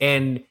right.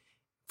 And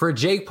for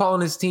Jake Paul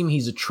and his team,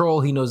 he's a troll.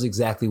 He knows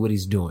exactly what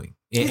he's doing.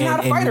 He's not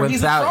a fighter.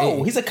 He's a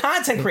troll. He's a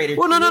content creator.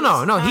 Well,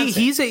 no.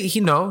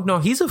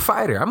 He's a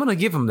fighter. I'm gonna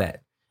give him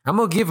that.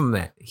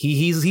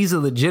 He's a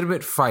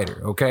legitimate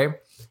fighter. Okay.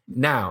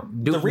 Now,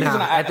 the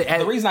reason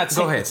I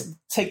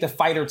take the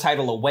fighter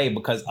title away,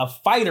 because a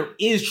fighter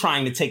is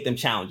trying to take them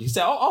challenge. You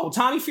say, "Oh,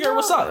 Tommy Fury,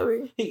 what's up?"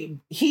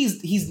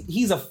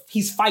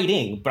 He's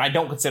fighting, but I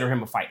don't consider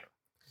him a fighter.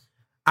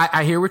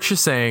 I hear what you're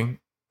saying.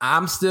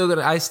 I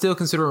still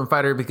consider him a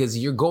fighter because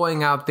you're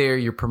going out there,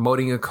 you're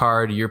promoting a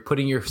card, you're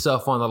putting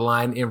yourself on the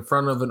line in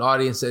front of an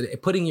audience, and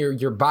putting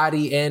your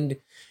body and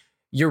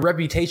your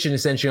reputation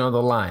essentially on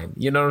the line.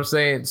 You know what I'm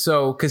saying?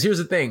 So, because here's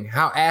the thing.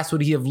 How ass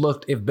would he have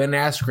looked if Ben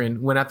Askren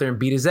went out there and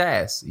beat his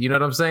ass? You know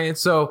what I'm saying?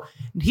 So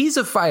he's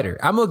a fighter.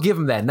 I'm going to give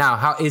him that. Now,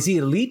 how is he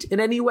elite in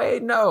any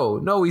way?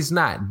 No, he's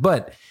not.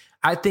 But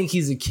I think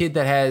he's a kid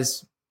that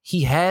has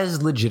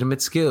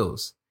legitimate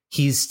skills.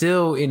 He's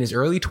still in his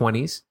early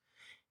 20s.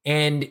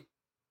 And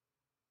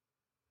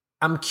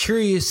I'm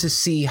curious to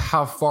see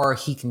how far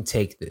he can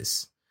take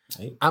this.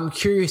 Right. I'm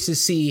curious to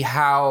see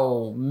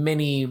how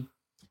many...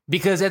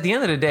 Because at the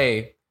end of the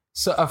day,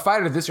 so a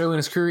fighter this early in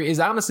his career is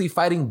honestly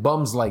fighting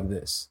bums like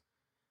this.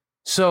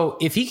 So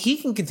if he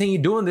can continue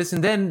doing this,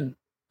 and then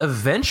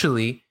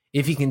eventually,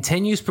 if he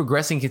continues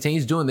progressing,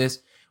 continues doing this,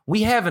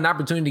 we have an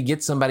opportunity to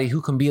get somebody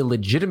who can be a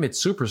legitimate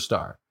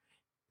superstar.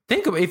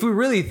 If we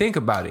really think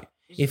about it,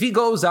 if he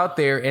goes out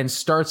there and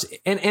starts,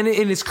 and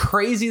it's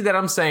crazy that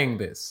I'm saying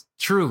this,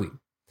 truly,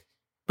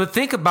 but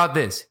think about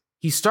this.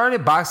 He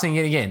started boxing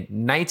again,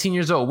 19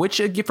 years old, which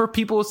for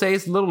people will say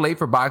it's a little late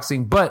for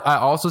boxing. But I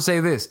also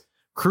say this,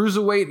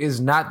 cruiserweight is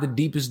not the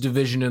deepest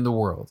division in the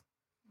world.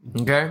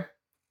 Okay?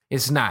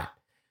 It's not.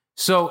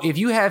 So if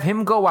you have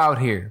him go out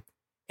here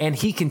and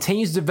he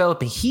continues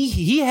developing,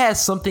 he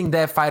has something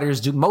that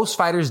most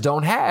fighters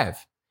don't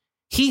have.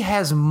 He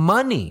has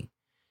money.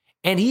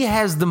 And he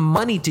has the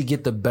money to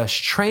get the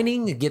best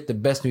training, get the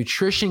best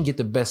nutrition, get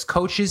the best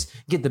coaches,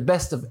 get the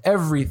best of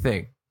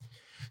everything.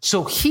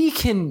 So he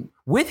can,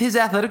 with his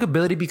athletic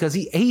ability, because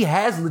he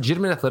has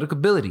legitimate athletic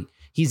ability,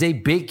 He's a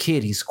big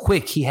kid. He's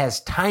quick. He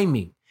has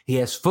timing. He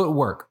has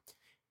footwork.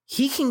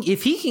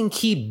 If he can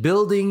keep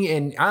building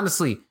and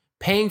honestly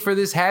paying for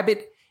this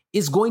habit,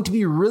 it's going to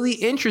be really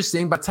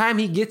interesting. By the time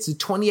he gets to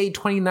 28,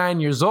 29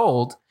 years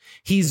old,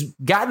 he's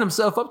gotten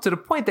himself up to the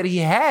point that he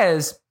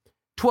has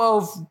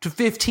 12 to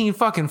 15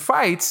 fucking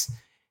fights.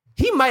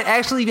 He might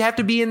actually have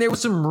to be in there with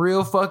some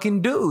real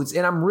fucking dudes.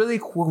 And I'm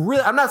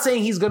not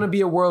saying he's going to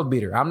be a world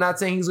beater. I'm not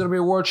saying he's going to be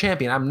a world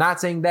champion. I'm not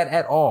saying that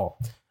at all.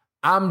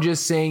 I'm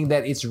just saying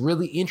that it's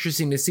really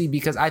interesting to see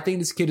because I think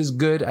this kid is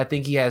good. I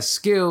think he has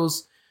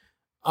skills.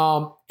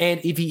 And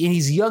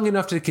he's young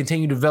enough to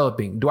continue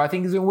developing. Do I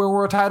think he's going to win a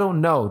world title?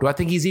 No. Do I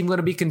think he's even going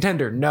to be a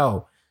contender?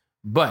 No.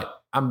 But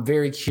I'm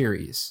very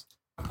curious.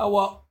 Oh,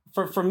 well,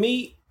 for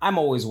me, I'm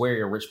always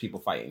wary of rich people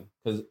fighting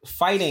because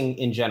fighting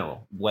in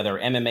general, whether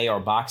MMA or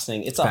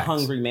boxing, it's a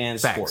hungry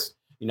man's sport.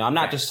 You know, I'm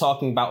not just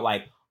talking about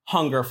like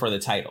hunger for the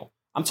title.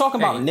 I'm talking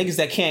about niggas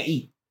that can't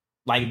eat.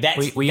 Like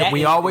that's we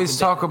always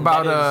talk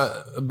about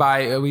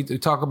we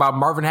talk about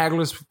Marvin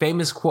Hagler's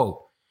famous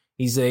quote.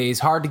 It's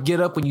hard to get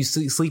up when you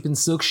sleep in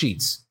silk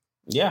sheets.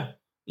 Yeah.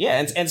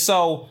 And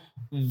so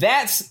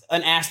that's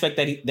an aspect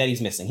that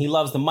he's missing. He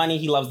loves the money.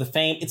 He loves the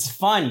fame. It's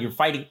fun. You're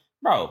fighting,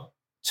 bro.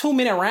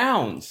 2-minute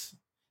rounds.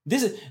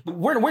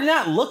 We're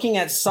not looking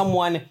at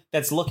someone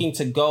that's looking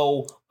to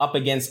go up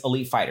against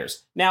elite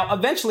fighters. Now,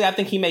 eventually, I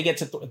think he may get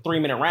to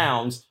 3-minute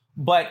rounds.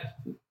 But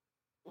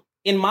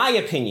in my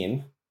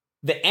opinion,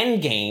 the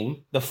end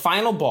game, the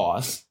final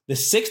boss, the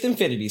 6th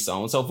Infinity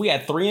Stone. So if we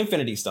had 3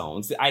 Infinity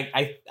Stones,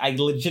 I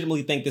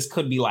legitimately think this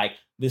could be like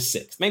the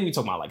 6th. Maybe we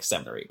talking about like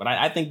 7 or 8, but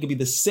I think it could be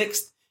the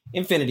 6th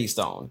Infinity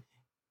Stone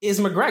is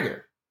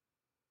McGregor.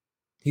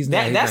 He's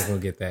not going to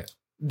get that.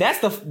 That's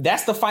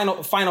the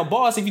final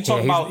boss. If you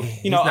talk about,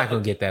 he's not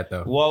going to get that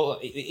though. Well,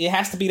 it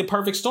has to be the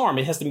perfect storm.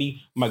 It has to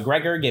be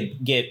McGregor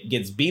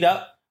gets beat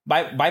up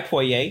by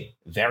Poirier.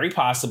 Very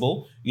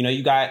possible. You know,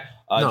 you got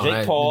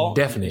Jake Paul.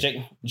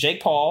 Definitely. Jake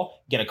Paul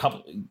get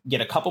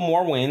a couple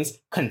more wins.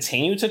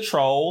 Continue to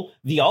troll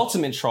the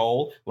ultimate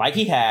troll like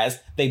he has.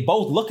 They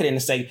both look at it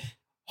and say,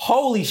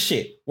 "Holy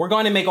shit, we're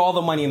going to make all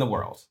the money in the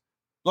world."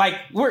 Like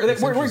we're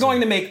going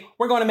to make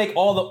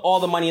all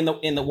the money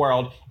in the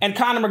world, and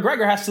Conor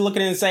McGregor has to look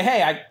at it and say,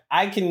 "Hey,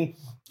 I can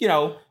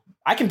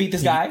beat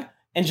this guy."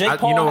 And Jake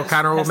Paul, you know what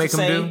Conor will make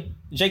him do?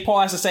 Jake Paul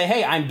has to say,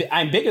 "Hey,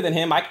 I'm bigger than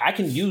him. I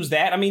can use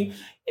that." I mean,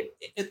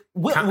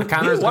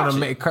 Conor's going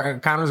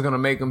to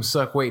make him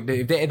suck weight.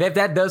 If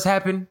that does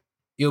happen,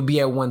 it'll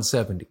be at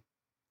 170.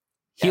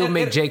 He'll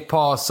make Jake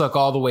Paul suck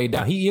all the way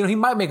down. He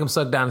might make him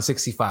suck down to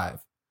 65.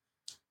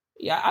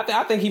 Yeah,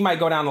 I think he might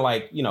go down to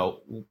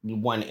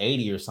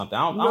 180 or something.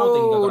 I don't think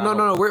he'll go down.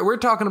 No. We're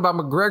talking about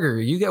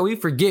McGregor. We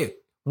forget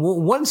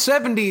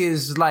 170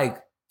 is like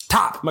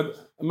top.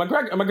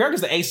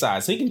 McGregor's the A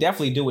side, so he can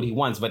definitely do what he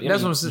wants. But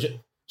that's what I'm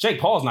saying. Jake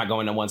Paul's not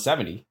going to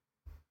 170.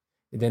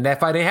 Then that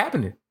fight ain't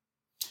happening.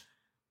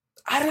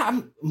 I don't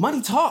know.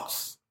 Money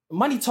talks.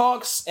 Money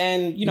talks,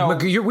 and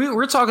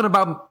we're talking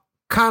about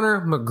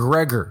Conor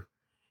McGregor.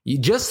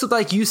 Just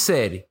like you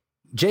said.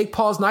 Jake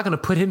Paul's not going to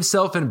put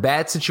himself in a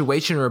bad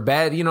situation or a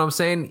bad, you know what I'm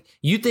saying?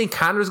 You think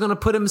Conor's going to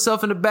put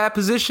himself in a bad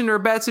position or a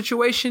bad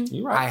situation?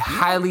 You're right. I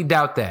highly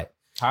doubt that.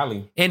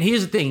 Highly. And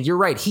here's the thing. You're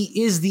right.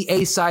 He is the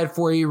A side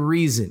for a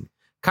reason.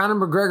 Conor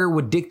McGregor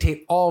would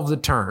dictate all of the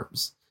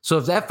terms. So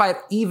if that fight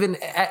even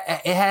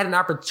it had an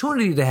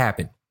opportunity to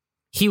happen,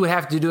 he would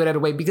have to do it at a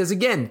weight. Because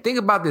again, think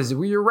about this.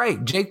 You're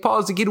right. Jake Paul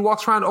is a kid who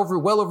walks around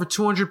well over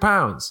 200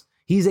 pounds.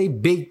 He's a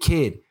big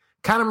kid.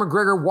 Conor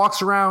McGregor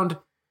walks around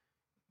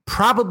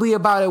probably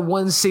about at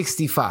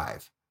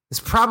 165. It's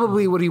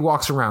probably what he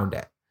walks around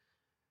at.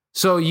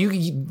 So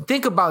you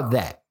think about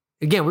that.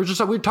 Again, we're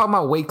talking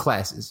about weight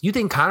classes. You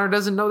think Conor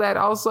doesn't know that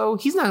also?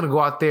 He's not going to go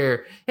out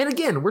there. And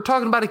again, we're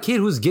talking about a kid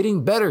who's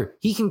getting better.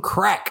 He can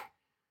crack.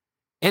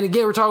 And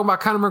again, we're talking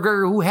about Conor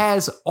McGregor who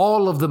has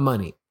all of the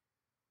money.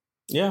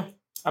 Yeah.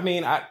 I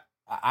mean,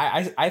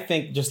 I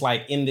think just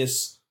like in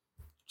this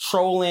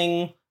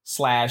trolling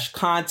 /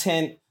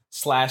 content /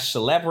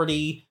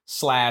 celebrity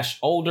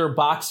 / older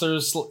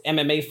boxers,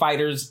 MMA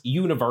fighters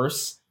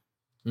universe,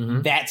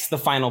 that's the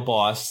final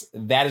boss.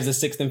 That is the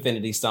 6th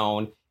Infinity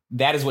Stone.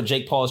 That is what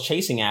Jake Paul is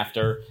chasing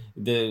after.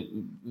 The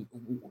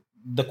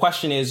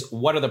question is,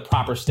 what are the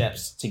proper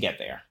steps to get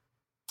there?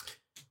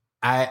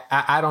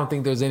 I don't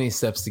think there's any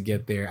steps to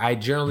get there. I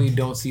generally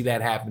don't see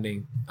that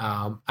happening.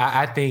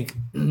 I think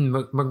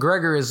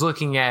McGregor is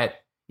looking at,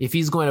 if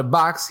he's going to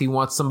box, he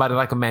wants somebody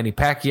like a Manny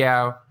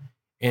Pacquiao,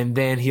 and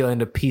then he'll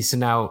end up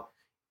piecing out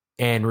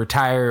and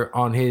retire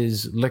on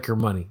his liquor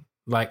money.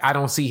 Like, I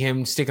don't see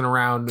him sticking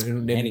around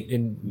and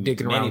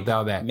dicking around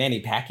without that.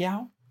 Manny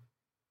Pacquiao?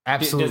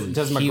 Absolutely.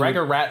 Does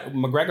McGregor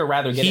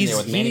rather get in there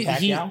with Manny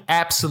Pacquiao?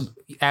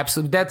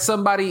 Absolutely. That's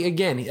somebody,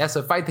 again, that's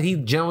a fight that he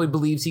generally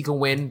believes he can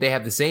win. They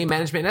have the same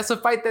management. That's a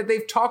fight that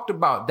they've talked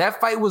about.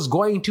 That fight was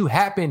going to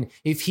happen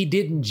if he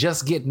didn't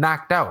just get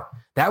knocked out.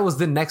 That was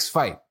the next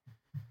fight.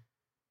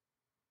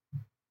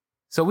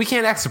 So we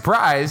can't act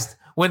surprised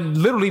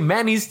when literally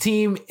Manny's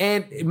team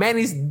and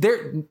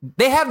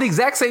they have the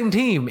exact same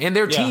team, and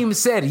their team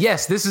said,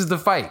 yes, this is the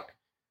fight.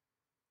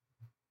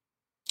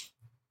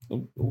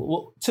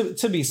 Well,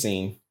 to be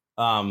seen.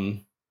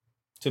 To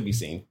be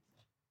seen.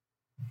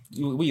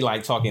 We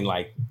like talking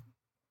like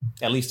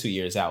at least 2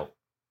 years out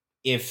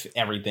if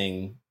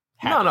everything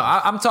happens. No,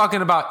 I'm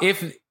talking about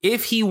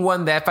if he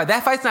won that fight.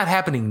 That fight's not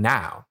happening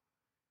now.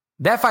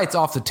 That fight's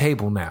off the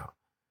table now.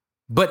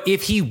 But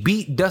if he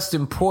beat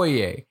Dustin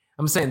Poirier,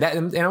 I'm saying that,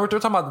 and we're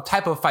talking about the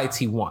type of fights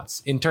he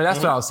wants. That's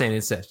what I was saying.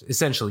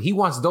 Essentially, he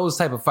wants those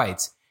type of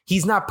fights.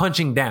 He's not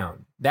punching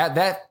down.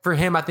 That for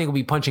him, I think will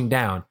be punching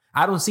down.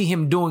 I don't see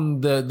him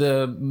doing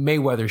the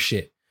Mayweather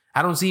shit.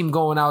 I don't see him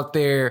going out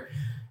there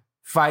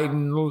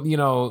fighting,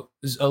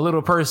 a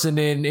little person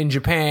in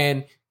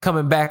Japan,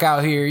 coming back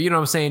out here. You know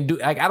what I'm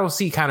saying? I don't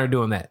see Conor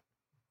doing that.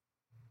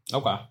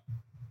 Okay.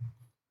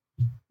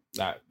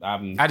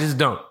 I just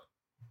don't.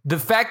 The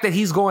fact that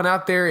he's going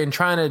out there and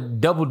trying to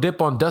double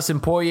dip on Dustin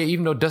Poirier,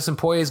 even though Dustin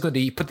Poirier is going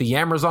to put the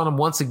yammers on him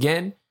once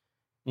again,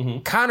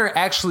 Conor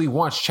actually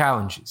wants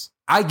challenges.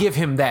 I give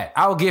him that.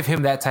 I'll give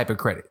him that type of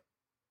credit.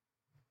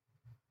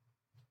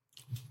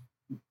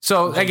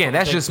 So again,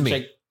 that's just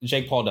me.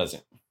 Jake Paul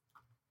doesn't.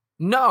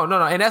 No.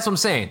 And that's what I'm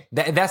saying.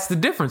 That's the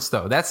difference,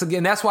 though. That's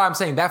why I'm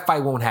saying that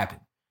fight won't happen.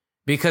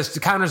 Because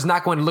Conor's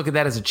not going to look at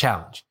that as a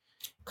challenge.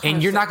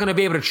 And you're not going to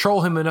be able to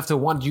troll him enough to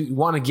want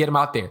to get him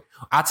out there.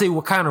 I'll tell you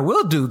what Conor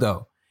will do,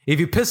 though. If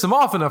you piss him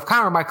off enough,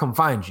 Conor might come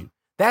find you.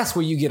 That's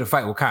where you get a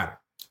fight with Conor.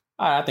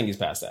 I think he's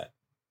past that.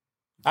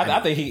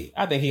 I think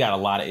he got a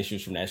lot of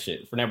issues from that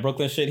shit. From that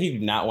Brooklyn shit, he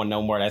did not want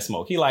no more of that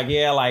smoke. He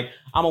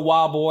I'm a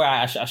wild boy.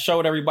 I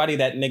showed everybody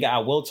that nigga I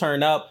will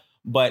turn up.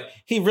 But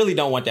he really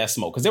don't want that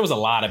smoke because there was a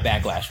lot of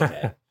backlash from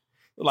that.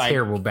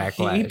 Terrible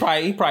backlash.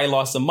 He probably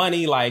lost some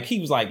money. He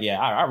was like, yeah,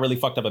 I really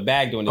fucked up a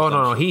bag doing this. Oh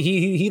no,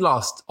 he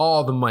lost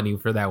all the money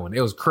for that one.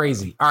 It was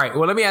crazy. All right,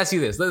 well, let me ask you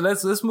this.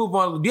 Let's move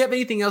on. Do you have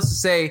anything else to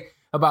say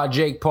about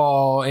Jake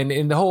Paul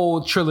and the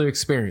whole Triller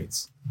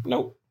experience?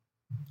 Nope.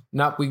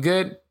 Nope. We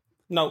good?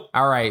 Nope.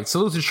 All right.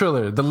 Salute to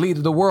Triller, the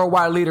leader, the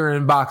worldwide leader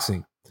in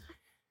boxing.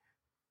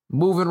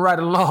 Moving right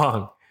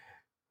along.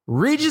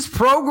 Regis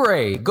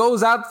Prograis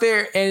goes out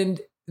there and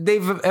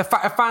they've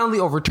finally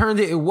overturned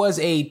it. It was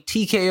a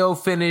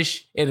TKO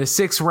finish in a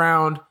 6th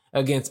round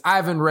against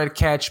Ivan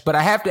Redkach. But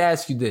I have to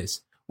ask you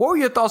this. What were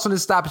your thoughts on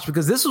this stoppage?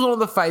 Because this was one of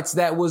the fights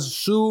that was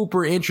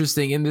super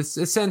interesting in the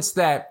sense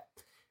that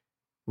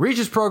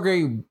Regis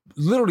Prograis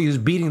literally was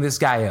beating this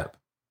guy up.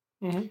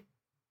 Mm-hmm.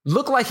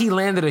 Looked like he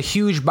landed a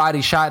huge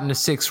body shot in the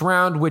 6th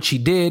round, which he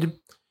did.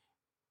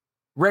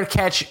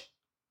 Redkach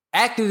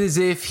acted as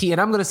if and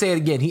I'm going to say it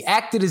again, he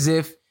acted as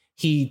if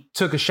he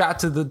took a shot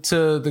to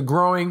the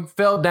groin,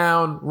 fell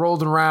down,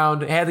 rolled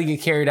around, had to get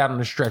carried out on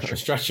a stretcher.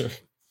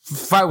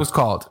 Fight was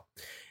called.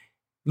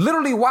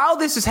 Literally, while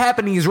this is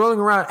happening, he's rolling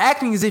around,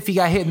 acting as if he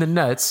got hit in the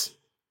nuts.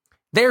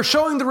 They're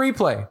showing the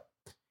replay.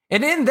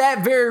 And in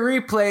that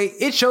very replay,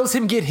 it shows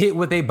him get hit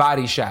with a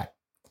body shot.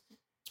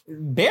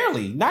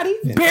 Barely, not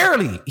even.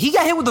 Barely. He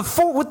got hit with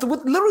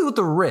literally with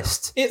the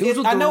wrist. It was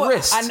with the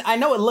wrist. I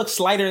know it looks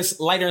lighter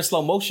in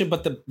slow motion,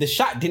 but the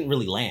shot didn't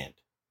really land.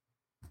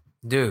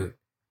 Dude.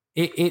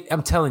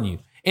 I'm telling you.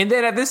 And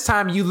then at this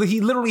time, he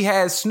literally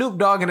has Snoop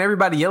Dogg and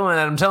everybody yelling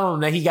at him, telling him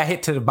that he got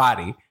hit to the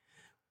body.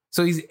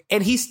 So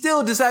he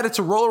still decided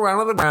to roll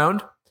around on the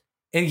ground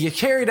and get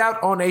carried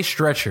out on a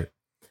stretcher.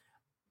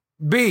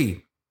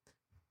 B,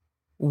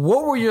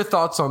 what were your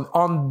thoughts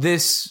on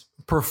this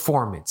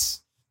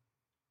performance?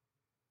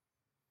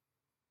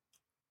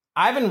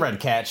 Ivan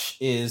Redkach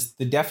is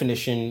the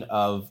definition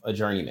of a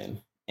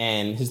journeyman.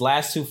 And his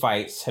last 2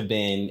 fights have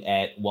been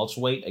at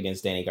welterweight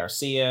against Danny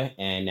Garcia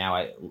and now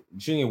at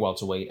junior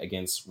welterweight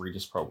against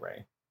Regis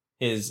Prograis.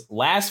 His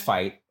last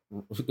fight,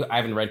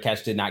 Ivan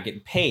Redkach did not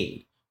get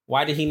paid.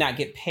 Why did he not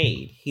get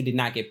paid? He did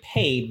not get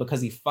paid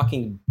because he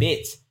fucking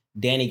bit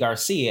Danny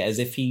Garcia as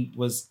if he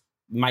was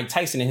Mike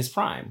Tyson in his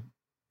prime.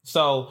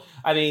 So,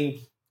 I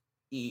mean,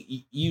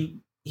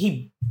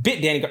 he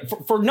bit Danny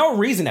for no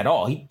reason at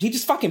all. He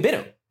just fucking bit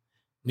him.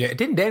 Yeah,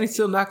 didn't Danny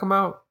still knock him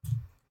out?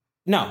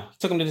 No,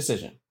 took him to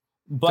decision.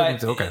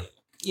 But okay.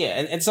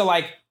 Yeah, and so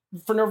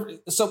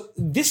so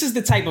this is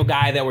the type of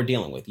guy that we're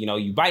dealing with.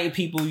 You bite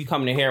people, you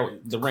come in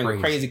the ring with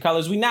crazy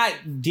colors. We're not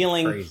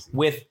dealing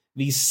with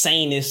the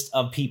sanest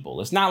of people.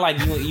 It's not like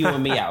you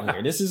and me out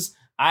here. This is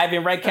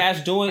Ivan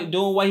Redkach doing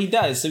what he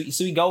does. So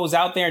he goes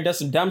out there and does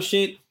some dumb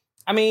shit.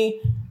 I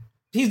mean,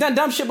 he's done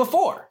dumb shit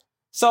before.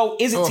 So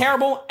is it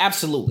terrible?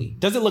 Absolutely.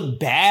 Does it look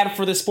bad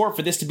for the sport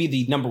for this to be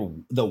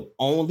the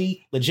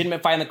only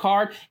legitimate fight in the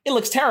card? It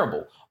looks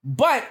terrible.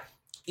 But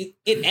it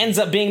ends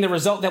up being the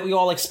result that we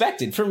all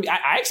expected. For me,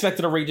 I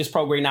expected a Regis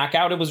Prograis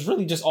knockout. It was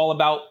really just all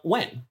about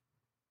when.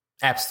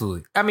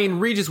 Absolutely. I mean,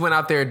 Regis went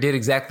out there and did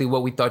exactly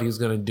what we thought he was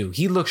going to do.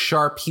 He looked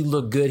sharp. He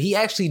looked good. He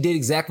actually did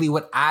exactly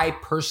what I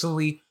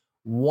personally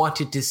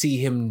wanted to see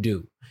him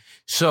do.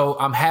 So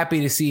I'm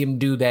happy to see him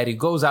do that. He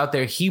goes out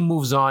there, he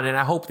moves on, and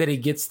I hope that he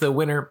gets the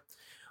winner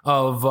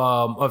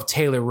of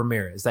Taylor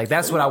Ramirez.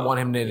 That's what I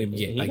want him to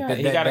get.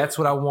 That's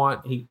what I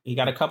want. He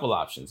got a couple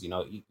options,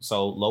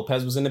 So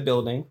Lopez was in the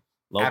building.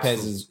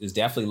 Lopez is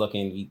definitely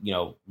looking,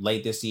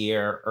 late this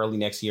year, early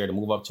next year to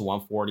move up to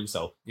 140.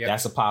 So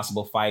that's a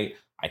possible fight.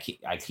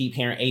 I keep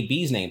hearing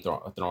AB's name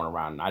thrown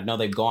around. I know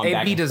they've gone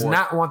back. AB does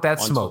not want that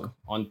smoke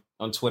on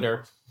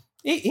Twitter.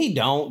 He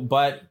don't,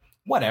 but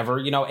whatever.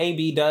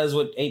 AB does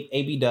what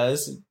AB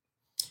does.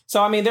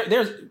 So I mean,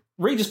 there's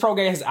Regis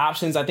Prograis has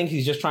options. I think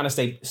he's just trying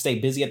to stay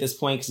busy at this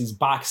point because he's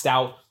boxed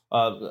out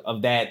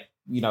of that.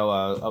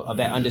 Of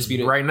that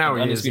undisputed right now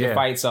undisputed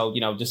fight. So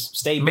just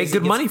stay busy, make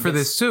good money for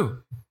this too.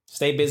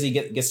 Stay busy,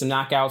 get some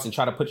knockouts, and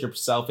try to put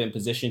yourself in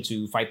position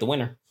to fight the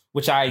winner.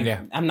 Which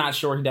I'm not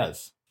sure he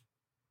does.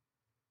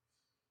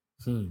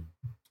 You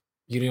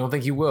don't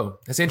think he will?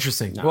 That's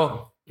interesting. No.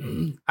 Well,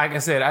 like I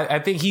said, I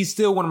think he's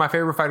still one of my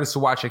favorite fighters to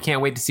watch. I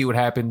can't wait to see what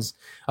happens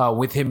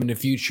with him in the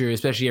future,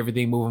 especially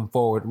everything moving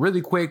forward.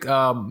 Really quick,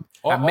 I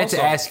meant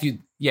to ask you.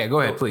 Yeah,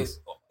 go ahead, please.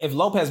 If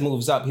Lopez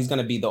moves up, he's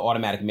going to be the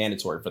automatic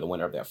mandatory for the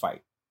winner of that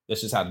fight. That's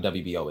just how the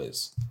WBO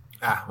is.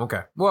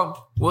 Okay.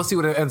 Well, we'll see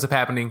what ends up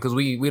happening because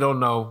we don't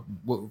know.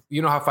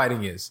 You know how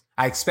fighting is.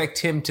 I expect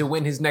him to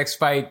win his next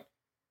fight.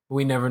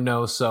 We never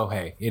know. So,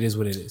 hey, it is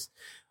what it is.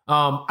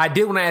 I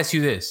did want to ask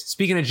you this.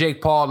 Speaking of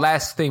Jake Paul,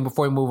 last thing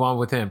before we move on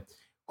with him.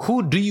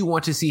 Who do you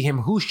want to see him?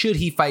 Who should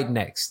he fight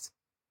next?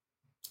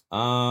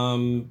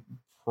 Probably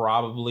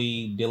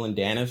Dylan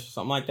Danis,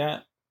 something like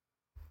that.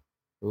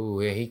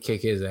 Ooh, yeah, he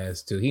kicked his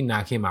ass too. He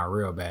knocked him out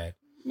real bad.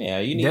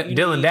 Yeah,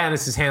 Dylan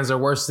Danis' hands are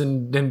worse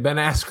than Ben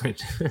Askren.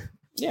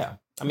 Yeah,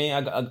 I mean,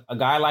 a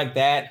guy like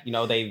that,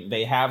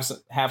 they have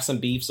some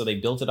beef, so they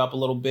built it up a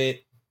little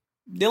bit.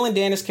 Dylan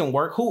Danis can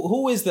work.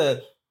 Who is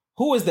the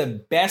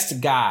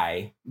best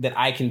guy that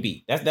I can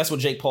beat? That's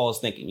what Jake Paul is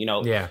thinking.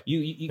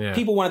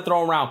 People want to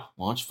throw around.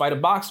 Why don't you fight a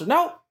boxer?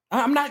 No,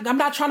 I'm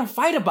not trying to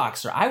fight a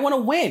boxer. I want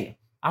to win.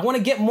 I want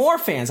to get more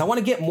fans. I want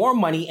to get more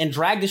money and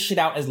drag this shit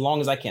out as long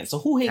as I can. So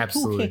who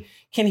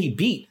can he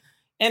beat?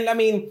 And I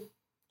mean,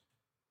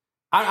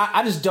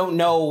 I just don't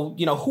know,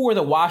 who are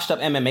the washed up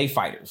MMA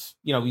fighters?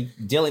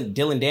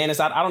 Dylan Danis.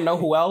 I don't know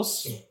who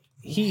else.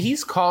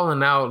 He's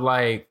calling out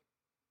like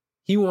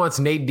he wants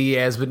Nate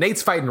Diaz, but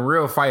Nate's fighting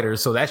real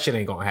fighters, so that shit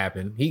ain't gonna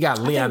happen. He got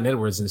Leon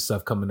Edwards and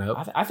stuff coming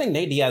up. I think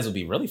Nate Diaz would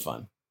be really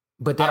fun.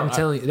 But I'm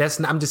telling you,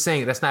 I'm just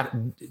saying that's not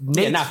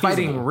Nate's not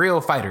fighting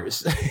real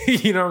fighters.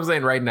 You know what I'm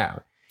saying right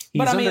now.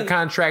 He's under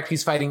contract.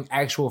 He's fighting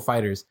actual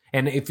fighters.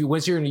 And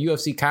once you're in a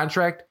UFC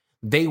contract,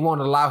 they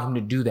won't allow him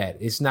to do that.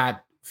 It's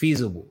not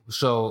feasible.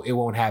 So it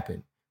won't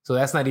happen. So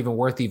that's not even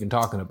worth even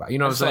talking about. You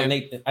know what I'm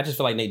saying? I just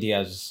feel like Nate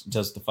Diaz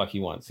does the fuck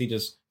he wants. He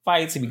just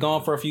fights. He'd be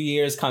gone for a few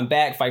years, come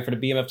back, fight for the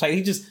BMF title.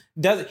 He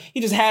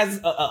just has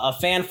a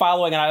fan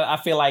following. And I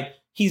feel like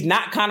he's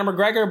not Conor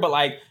McGregor, but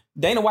like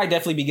Dana White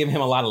definitely be giving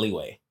him a lot of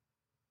leeway.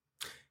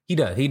 He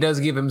does. He does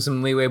give him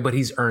some leeway, but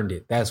he's earned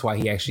it. That's why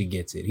he actually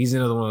gets it. He's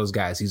another one of those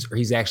guys.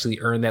 He's actually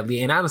earned that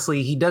leeway. And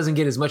honestly, he doesn't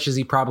get as much as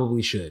he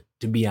probably should,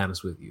 to be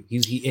honest with you.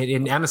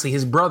 And honestly,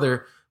 his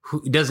brother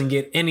who doesn't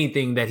get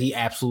anything that he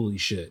absolutely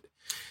should.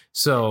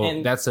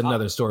 So that's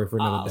another story for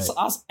another day.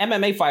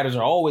 MMA fighters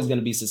are always going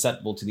to be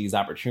susceptible to these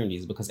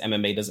opportunities because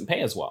MMA doesn't pay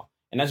as well.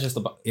 And that's just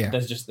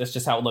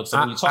how it looks. So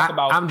when you talk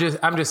about, I'm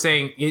just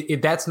saying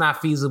that's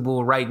not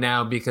feasible right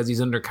now because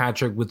he's under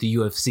contract with the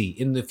UFC.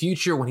 In the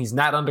future, when he's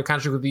not under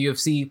contract with the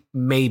UFC,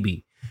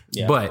 maybe.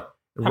 Yeah. But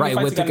how many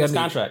fights with the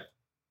contract,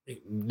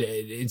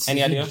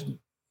 any idea?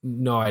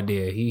 No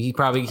idea. He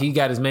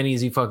got as many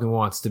as he fucking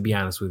wants. To be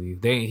honest with you,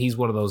 he's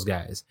one of those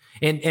guys.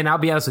 And I'll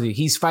be honest with you,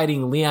 he's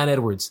fighting Leon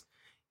Edwards.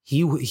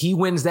 He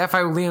wins that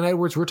fight with Leon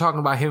Edwards. We're talking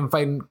about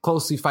him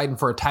closely fighting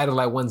for a title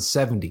at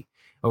 170.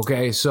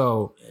 Okay,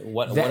 so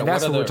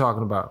that's what we're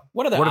talking about.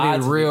 What are the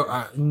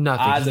odds?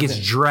 Nothing. He gets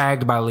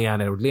dragged by Leon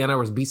Edwards. Leon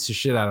Edwards beats the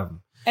shit out of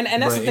him.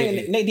 And that's the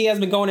thing. Nate Diaz has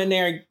been going in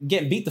there and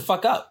getting beat the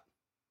fuck up.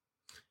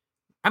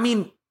 I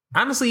mean,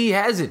 honestly, he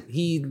hasn't.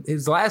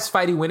 His last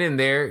fight he went in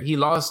there, he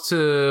lost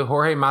to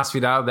Jorge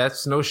Masvidal.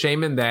 That's no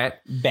shame in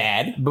that.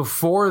 Bad.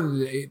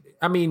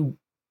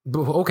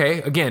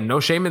 Okay, again, no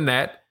shame in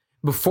that.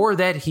 Before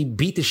that, he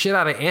beat the shit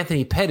out of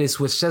Anthony Pettis,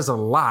 which says a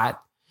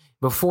lot.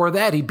 Before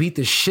that, he beat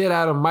the shit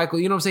out of Michael.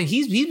 You know what I'm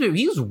saying?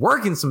 He's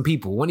working some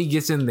people when he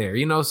gets in there.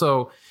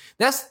 So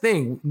that's the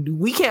thing.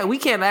 We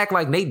can't act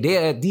like Nate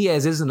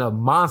Diaz isn't a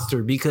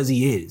monster because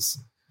he is.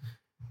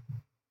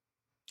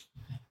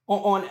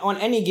 On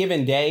any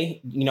given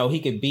day, he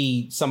could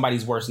be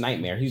somebody's worst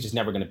nightmare. He's just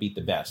never going to beat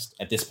the best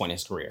at this point in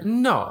his career.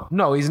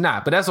 No, he's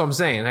not. But that's what I'm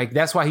saying. Like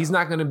that's why he's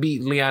not going to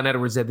beat Leon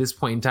Edwards at this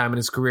point in time in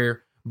his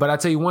career. But I'll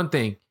tell you one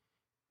thing.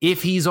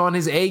 If he's on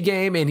his A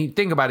game and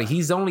think about it,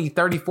 he's only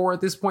 34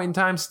 at this point in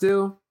time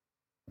still,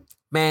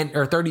 man,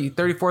 or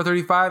 34,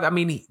 35. I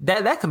mean,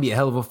 that can be a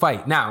hell of a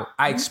fight. Now,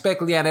 I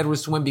expect Leon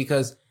Edwards to win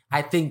because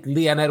I think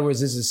Leon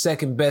Edwards is the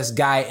second best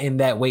guy in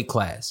that weight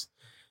class.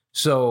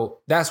 So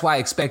that's why I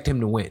expect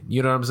him to win.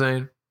 You know what I'm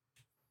saying?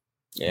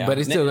 Yeah. But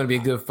it's still going to be a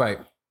good fight.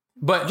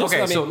 But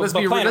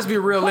let's be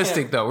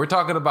realistic though. We're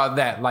talking about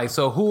that. Like,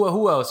 so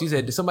who else? You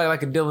said somebody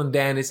like a Dylan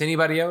Danis.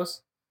 Anybody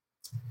else?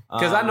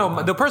 Because I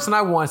know the person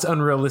I want is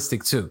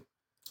unrealistic too.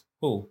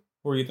 Who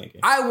are you thinking?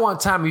 I want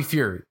Tommy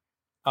Fury.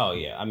 Oh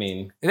yeah, I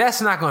mean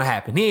that's not going to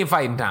happen. He ain't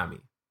fighting Tommy.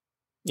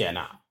 Yeah,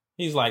 nah.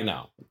 He's like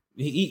no.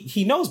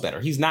 He knows better.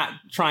 He's not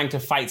trying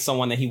to fight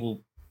someone that he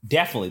will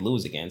definitely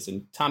lose against,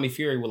 and Tommy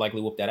Fury would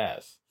likely whoop that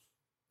ass.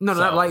 No,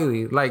 not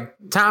likely. Like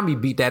Tommy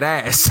beat that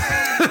ass.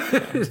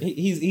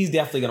 he's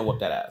definitely gonna whoop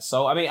that ass.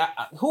 So I mean,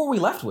 who are we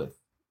left with?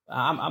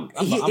 I'm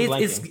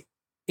blanking.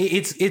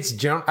 It's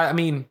general. I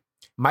mean,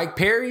 Mike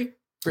Perry,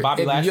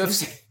 Bobby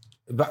Lashley.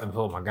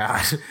 Oh my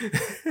god!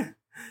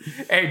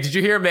 Hey, did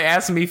you hear him? They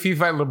asked me if he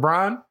fight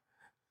LeBron.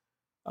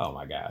 Oh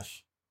my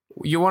gosh!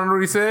 You want to know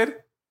what he said?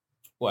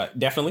 What?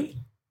 Definitely.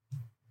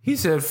 He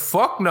said,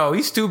 "Fuck no,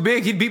 he's too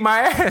big. He'd beat my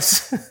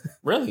ass."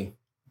 Really?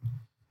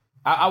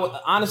 I would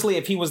honestly,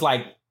 if he was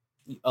like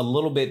a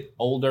little bit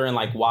older and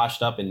like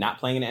washed up and not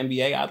playing in the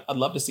NBA, I'd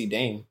love to see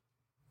Dame.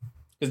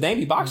 Because Dame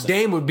be boxing.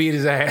 Dame would beat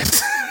his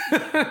ass.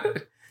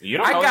 You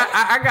don't know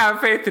I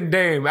got faith in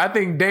Dame. I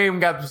think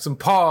Dame got some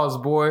paws,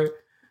 boy.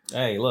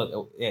 Hey,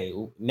 look,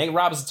 Nate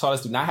Robinson taught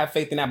us to not have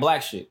faith in that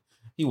black shit.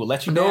 He will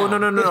let you down.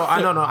 No.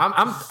 I don't know.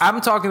 I'm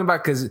talking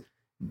about because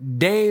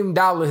Dame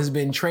Dollar has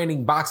been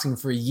training boxing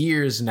for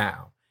years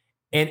now,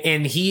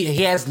 and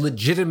he has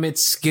legitimate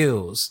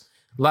skills.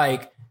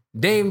 Like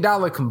Dame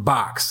Dollar can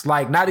box,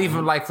 like not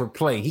even like for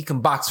play. He can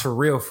box for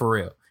real, for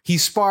real. He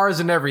spars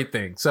and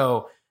everything.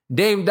 So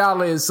Dame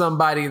Dollar is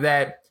somebody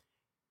that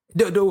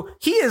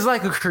he is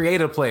like a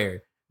creative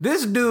player.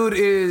 This dude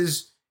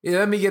is. Yeah,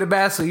 let me get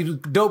a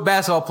dope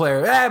basketball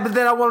player. But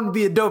then I want him to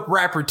be a dope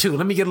rapper too.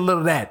 Let me get a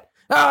little of that.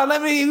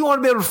 You want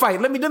to be able to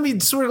fight. Let me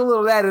swing a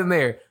little of that in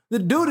there. The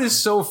dude is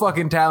so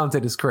fucking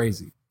talented. It's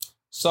crazy.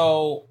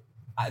 So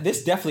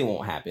this definitely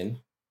won't happen.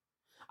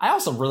 I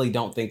also really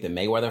don't think the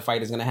Mayweather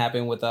fight is going to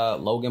happen with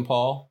Logan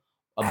Paul.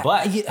 But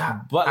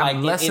like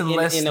less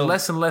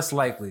and less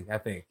likely, I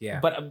think.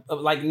 Yeah. But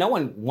like no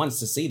one wants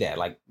to see that.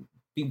 Like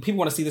people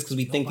want to see this because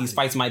we think these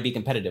fights might be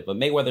competitive. But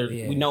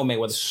Mayweather, we know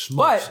Mayweather.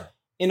 But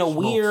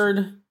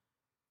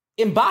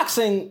in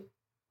boxing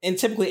and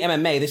typically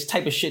MMA, this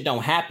type of shit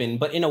don't happen.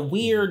 But in a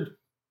weird,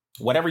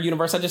 whatever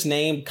universe I just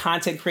named,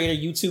 content creator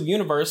YouTube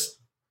universe,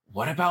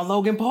 what about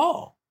Logan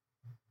Paul?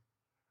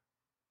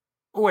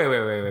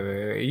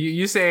 Wait.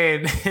 You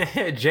saying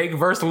Jake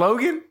versus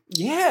Logan?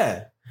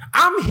 Yeah.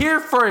 I'm here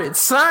for it.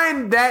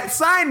 Sign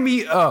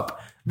me up.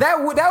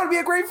 That would be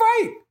a great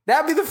fight.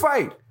 That'd be the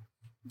fight.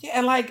 Yeah,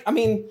 and like, I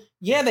mean,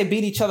 yeah, they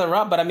beat each other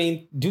up, but I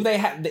mean,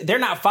 they're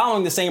not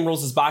following the same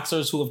rules as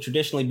boxers who have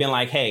traditionally been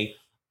like, hey,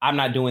 I'm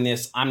not doing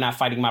this. I'm not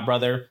fighting my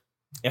brother.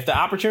 If the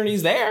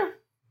opportunity's there.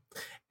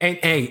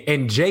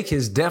 And Jake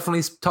has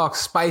definitely talked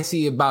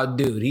spicy about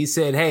dude. He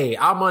said, hey,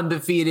 I'm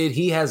undefeated.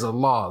 He has a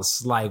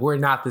loss. Like, we're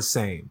not the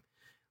same.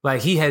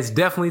 Like, he has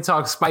definitely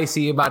talked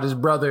spicy about his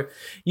brother.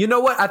 You know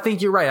what? I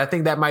think you're right. I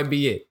think that might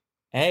be it.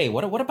 Hey,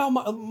 what about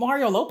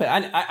Mario Lopez?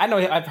 I know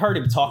I've heard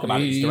him talk about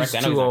it directly.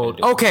 I know he's too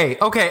old.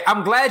 Okay.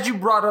 I'm glad you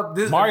brought up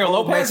this Mario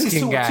Lopez. He's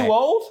too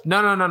old.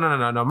 No.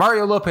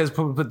 Mario Lopez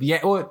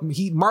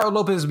Mario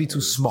Lopez would be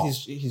too small.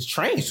 He's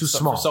trained. He's too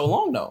small for so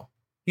long though.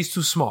 He's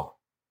too small.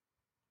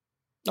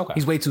 Okay,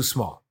 he's way too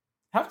small.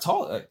 How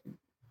tall?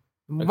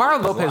 Mario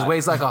Lopez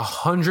weighs like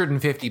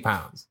 150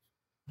 pounds.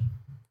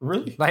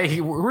 Really? Like,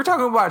 we're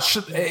talking about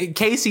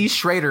Casey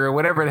Schrader or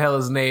whatever the hell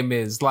his name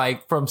is,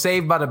 like from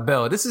Saved by the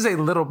Bell. This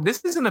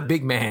isn't a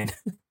big man,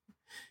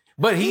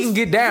 but he can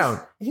get down.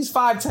 He's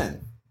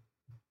 5'10".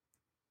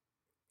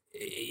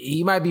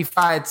 He might be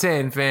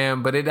 5'10",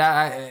 fam, but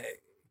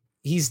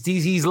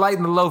he's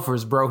lighting the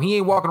loafers, bro. He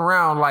ain't walking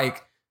around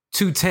like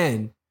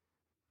 210.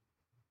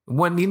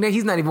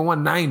 He's not even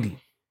 190.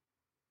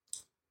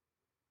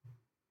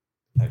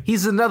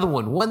 He's another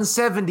one,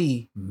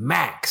 170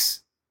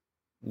 max.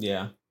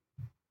 Yeah.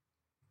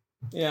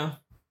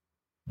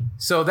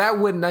 So that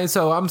wouldn't.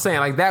 So I'm saying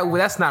like that.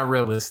 That's not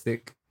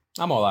realistic.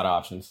 I'm all out of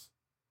options.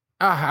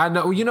 I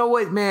know. You know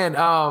what, man?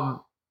 Trying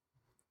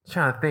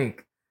to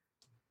think.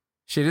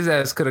 Shit, his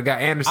ass could have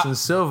got Anderson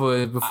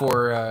Silva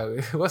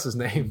before. What's his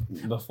name?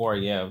 Before,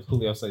 yeah,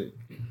 Julio said.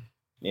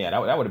 Yeah,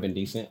 that would have been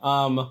decent.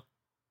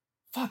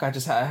 Fuck, I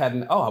just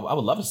hadn't. Oh, I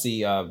would love to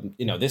see.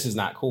 This is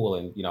not cool,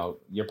 and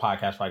your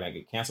podcast probably gonna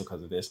get canceled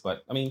because of this.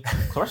 But I mean,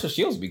 Clarissa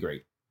Shields would be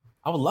great.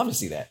 I would love to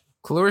see that.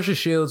 Clarissa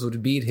Shields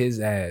would beat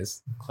his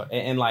ass.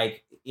 And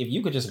like, if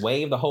you could just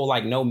waive the whole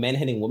like no men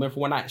hitting women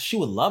for one night, she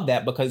would love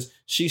that because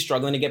she's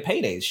struggling to get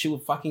paydays. She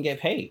would fucking get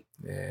paid.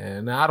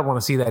 Yeah, no, I don't want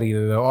to see that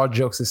either. Though. All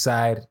jokes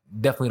aside,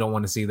 definitely don't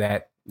want to see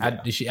that.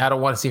 Yeah. I don't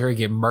want to see her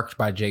get murked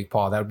by Jake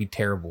Paul. That would be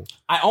terrible.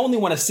 I only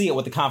want to see it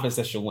with the confidence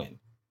that she'll win.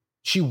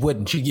 She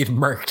wouldn't. She'd get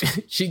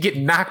murked. She'd get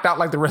knocked out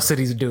like the rest of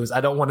these dudes.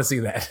 I don't want to see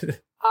that.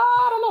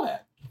 I don't know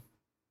that.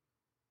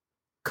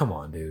 Come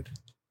on, dude.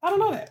 I don't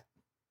know that.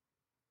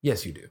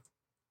 Yes, you do.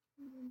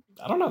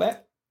 I don't know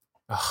that.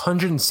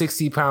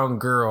 160-pound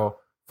girl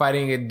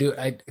fighting a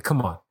dude.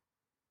 Come on.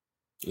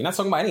 You're not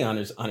talking about any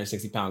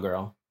 160-pound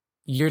girl.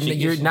 You're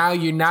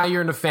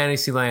in a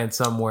fantasy land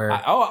somewhere.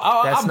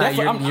 I'm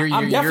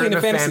definitely in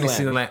a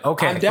fantasy land.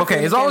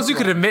 Okay. As long as you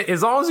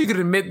could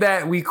admit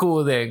that, we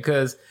cool then.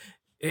 Because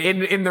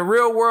in the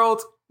real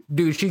world,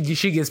 dude, she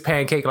gets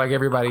pancaked like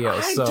everybody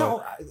else.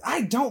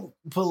 I don't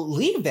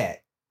believe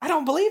that. I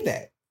don't believe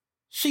that.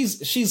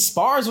 She's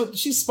sparred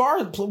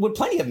with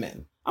plenty of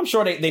men. I'm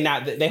sure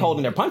they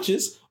holding their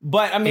punches,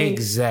 but I mean,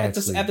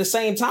 exactly. At the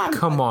same time,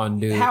 come on,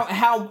 dude.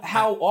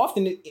 How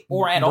often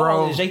or at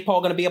all is Jake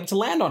Paul going to be able to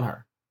land on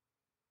her?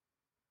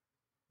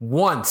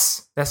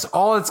 Once. That's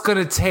all it's going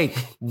to take.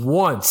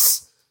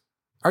 Once.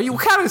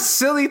 What kind of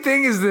silly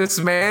thing is this,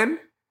 man?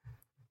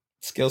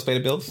 Skills pay the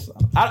bills.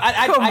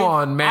 Come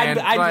on, man.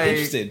 I'd be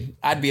interested.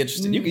 I'd be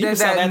interested. You can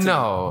sell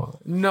that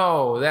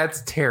no,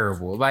 that's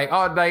terrible.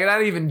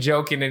 Not even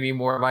joking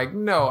anymore. Like,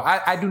 no,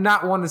 I do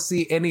not want to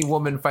see any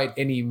woman fight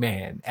any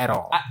man at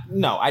all.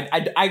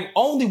 I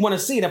only want to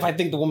see it if I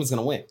think the woman's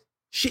going to win.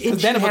 She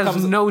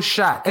has no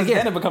shot.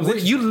 Again, then it becomes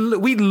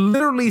we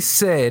literally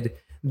said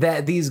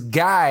that these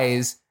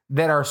guys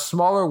that are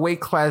smaller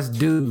weight class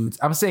dudes.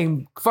 I'm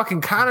saying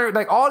fucking Conor,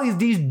 like all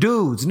these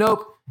dudes.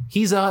 Nope.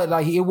 He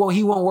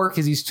won't work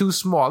because he's too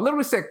small. I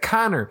literally said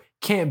Conor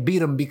can't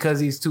beat him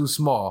because he's too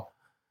small.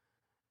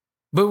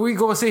 But we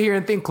gonna sit here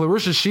and think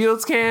Clarissa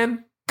Shields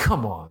can?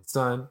 Come on,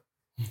 son.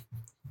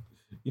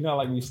 You know, I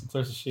like me some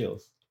Clarissa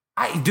Shields.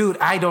 I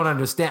don't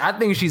understand. I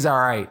think she's all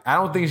right. I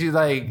don't think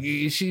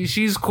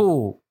she's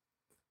cool.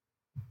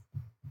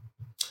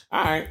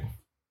 All right.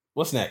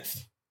 What's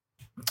next?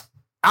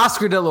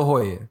 Oscar De La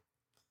Hoya.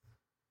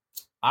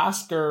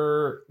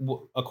 Oscar,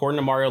 according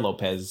to Mario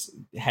Lopez,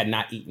 had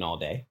not eaten all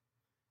day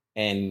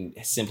and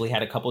simply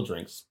had a couple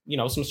drinks. You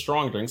know, some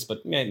strong drinks,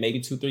 but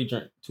maybe two, three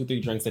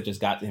drinks that just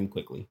got to him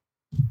quickly.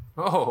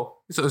 Oh,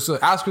 so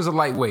Oscar's a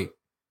lightweight.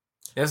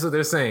 That's what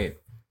they're saying.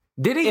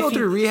 Did he go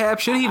through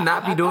rehab? Should he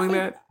not be doing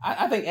that?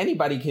 I think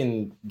anybody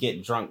can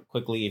get drunk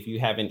quickly if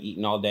you haven't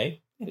eaten all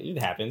day. It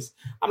happens.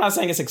 I'm not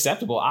saying it's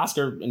acceptable.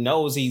 Oscar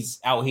knows he's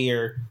out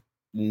here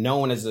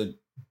known as a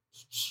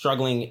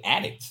struggling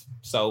addict,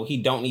 so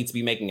he don't need to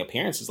be making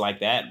appearances like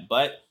that.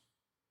 But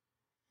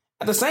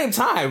at the same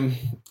time,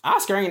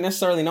 Oscar ain't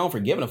necessarily known for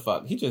giving a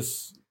fuck. He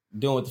just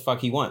doing what the fuck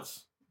he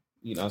wants,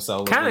 you know.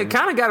 So kind of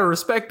gotta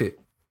respect it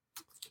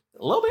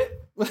a little bit.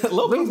 A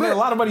little bit. A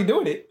lot of money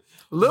doing it.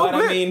 A little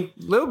bit.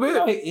 You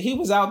know, he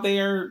was out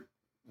there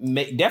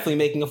definitely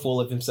making a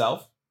fool of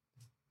himself.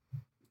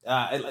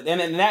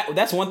 And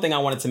that's one thing I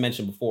wanted to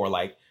mention before.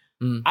 Like,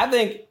 I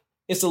think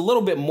it's a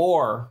little bit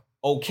more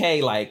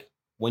okay, like,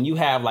 when you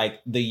have like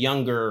the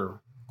younger,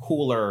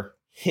 cooler,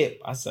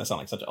 hip, I sound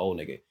like such an old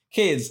nigga,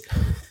 kids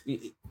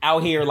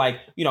out here like,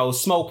 you know,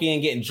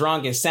 smoking, getting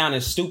drunk and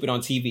sounding stupid on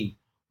TV.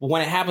 But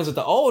when it happens with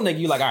the old nigga,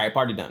 you like, all right,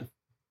 party done.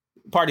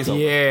 Party's over.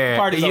 Yeah.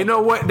 Party's over.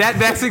 Know what?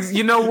 That's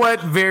you know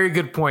what? Very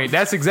good point.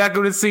 That's exactly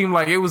what it seemed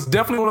like. It was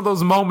definitely one of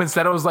those moments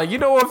that I was like, you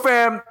know what,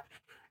 fam?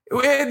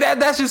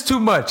 That's just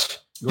too much.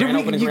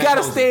 You got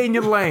to stay in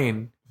your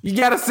lane. You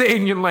got to stay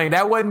in your lane.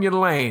 That wasn't your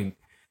lane.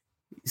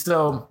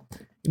 So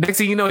next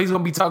thing you know, he's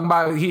gonna be talking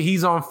about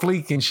he's on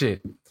fleek and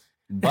shit.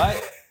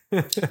 But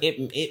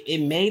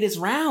it made its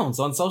rounds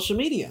on social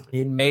media.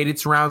 It made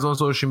its rounds on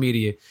social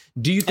media.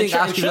 Do you think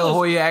Oscar De La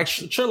Hoya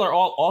actually? Triller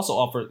also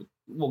offered.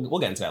 We'll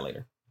get into that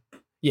later.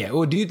 Yeah.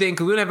 Well, do you think?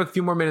 Because we don't have a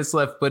few more minutes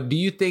left, but do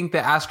you think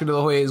that Oscar De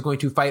La Hoya is going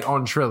to fight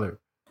on Triller?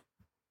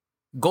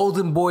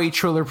 Golden Boy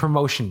Triller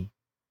promotion.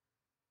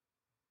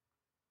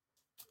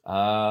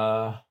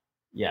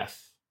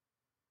 Yes.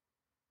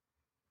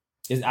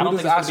 I don't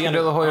think Oscar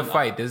De La Hoya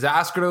fight. Does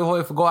Oscar De La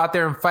Hoya go out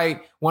there and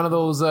fight one of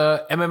those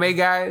MMA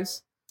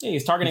guys? Yeah,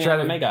 he's targeting an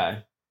MMA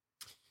guy.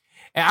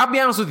 And I'll be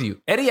honest with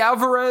you, Eddie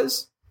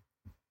Alvarez.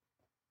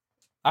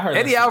 I heard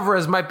Eddie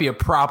Alvarez might be a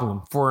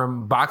problem for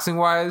him boxing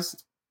wise.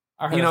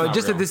 You know,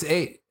 just real. At this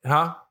age,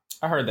 huh?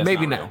 I heard that.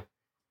 Maybe not.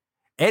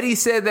 Eddie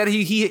said that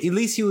he at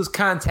least he was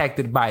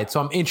contacted by it, so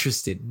I'm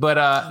interested. But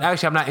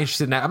actually, I'm not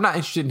interested in that. I'm not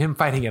interested in him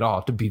fighting at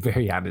all, to be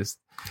very honest.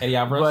 Eddie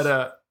Alvarez.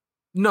 But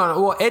no.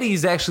 Well,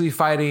 Eddie's actually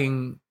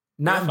fighting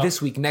not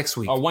this week, next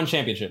week. Oh, one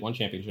championship.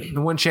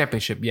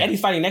 Yeah. Eddie's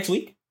fighting next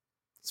week.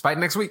 He's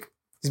fighting next week.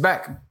 He's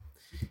back.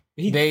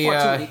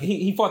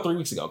 He fought 3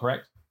 weeks ago,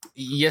 correct?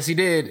 Yes, he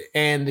did,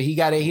 and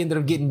he ended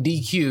up getting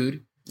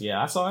DQ'd.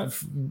 Yeah, I saw it,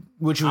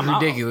 which was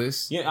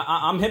ridiculous.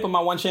 I'm hip on my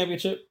one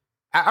championship.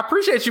 I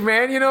appreciate you,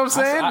 man. You know what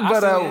I'm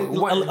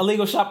saying? A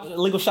legal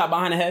shot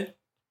behind the head.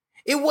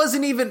 It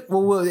wasn't even.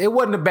 Well, it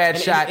wasn't a bad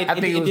shot. I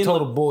think it was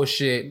total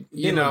bullshit.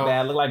 You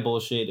know, look like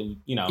bullshit.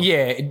 You know.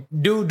 Yeah,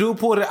 dude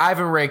pulled an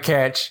Ivan Red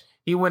catch.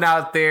 He went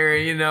out there,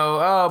 you know,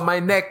 oh, my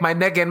neck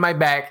and my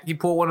back. He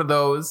pulled one of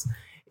those,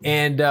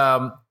 and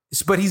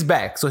but he's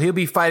back, so he'll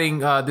be fighting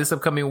this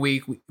upcoming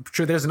week. I'm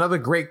sure there's another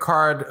great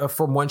card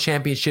from One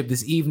Championship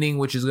this evening,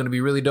 which is going to be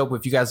really dope.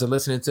 If you guys are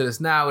listening to this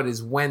now, it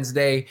is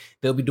Wednesday.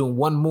 They'll be doing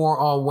one more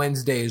on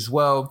Wednesday as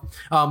well.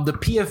 The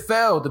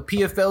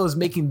PFL is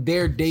making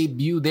their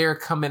debut. They're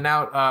coming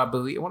out, I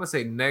want to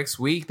say next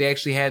week. They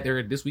actually had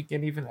their this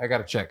weekend even. I got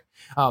to check,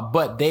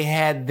 but they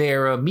had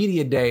their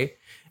media day.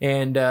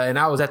 And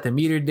I was at the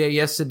media day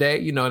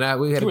yesterday. You know, that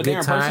we had a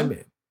good time.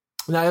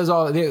 No, it was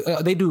all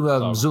they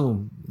do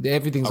Zoom.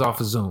 Everything's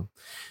off of Zoom.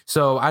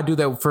 So I do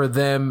that for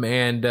them,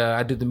 and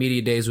I do the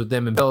media days with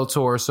them in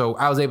Bellator. So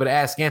I was able to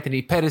ask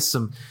Anthony Pettis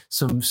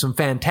some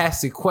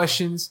fantastic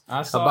questions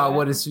about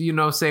what his, you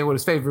know, saying what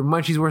his favorite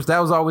munchies were. So that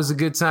was always a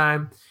good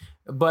time.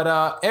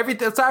 But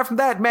everything aside from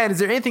that, man, is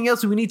there anything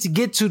else we need to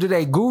get to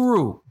today,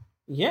 Guru?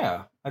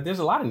 Yeah, there's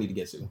a lot I need to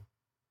get to.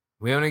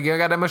 We only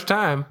got that much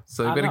time,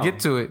 so we better get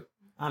to it.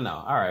 I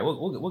know. All right,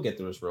 we'll get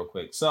through this real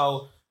quick.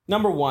 So,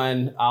 number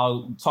one,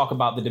 I'll talk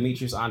about the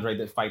Demetrius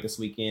Andrade fight this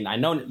weekend. I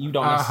know you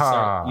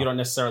don't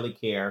necessarily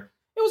care.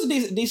 It was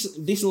a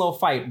decent little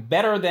fight,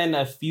 better than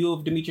a few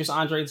of Demetrius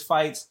Andrade's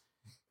fights.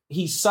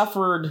 He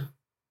suffered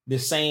the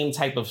same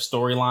type of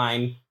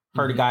storyline: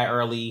 hurt a guy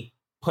early,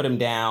 put him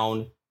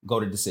down, go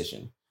to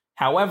decision.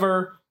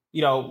 However,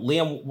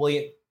 Liam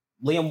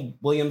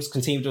Williams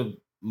continued to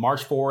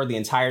march forward the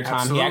entire time.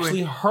 Absolutely. He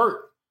actually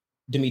hurt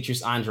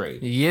Demetrius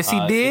Andrade. Yes,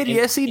 he did.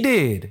 He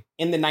did.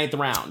 In the 9th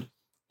round.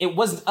 It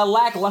was a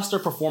lackluster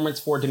performance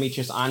for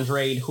Demetrius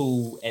Andrade,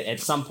 who at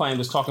some point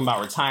was talking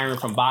about retiring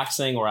from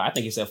boxing, or I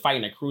think he said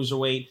fighting at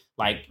cruiserweight.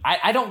 Like,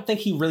 I don't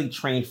think he really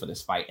trained for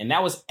this fight. And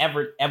that was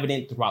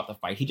evident throughout the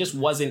fight. He just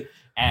wasn't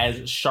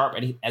as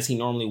sharp as he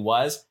normally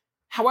was.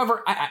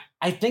 However,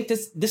 I think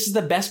this is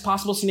the best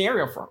possible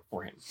scenario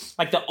for him.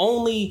 Like, the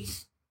only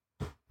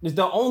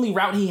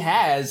route he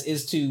has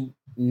is to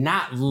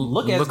not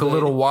look a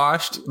little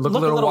washed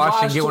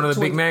and get one of the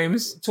big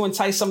names to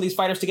entice some of these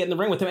fighters to get in the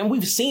ring with him. And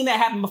we've seen that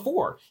happen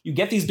before. You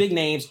get these big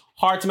names,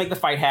 hard to make the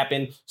fight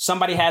happen.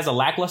 Somebody has a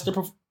lackluster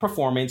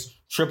performance.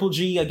 Triple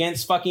G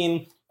against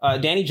fucking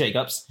Danny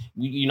Jacobs.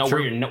 Where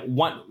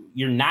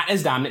you're not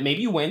as dominant.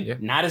 Maybe you win,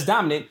 not as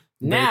dominant.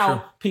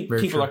 Now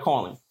people are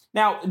calling.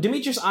 Now,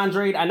 Demetrius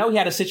Andrade, I know he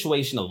had a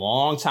situation a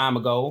long time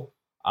ago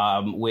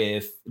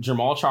with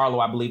Jamal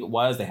Charlo, I believe it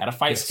was. They had a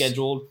fight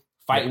scheduled.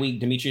 Fight week,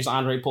 Demetrius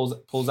Andrade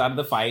pulls out of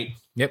the fight.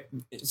 Yep.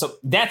 So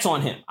that's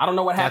on him. I don't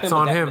know what happened.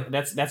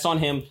 That's on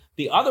him.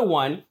 The other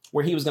one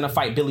where he was going to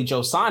fight Billy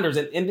Joe Saunders,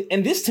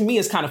 and this to me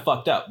is kind of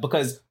fucked up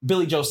because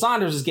Billy Joe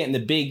Saunders is getting the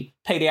big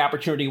payday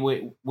opportunity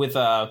with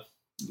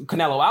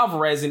Canelo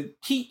Alvarez, and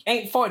he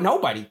ain't fought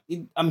nobody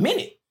in a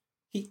minute.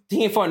 He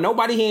ain't fought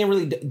nobody. He ain't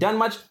really done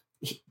much.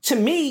 To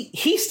me,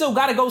 he still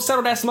got to go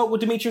settle that smoke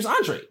with Demetrius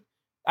Andrade.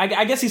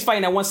 I guess he's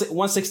fighting at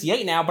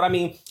 168 now, but I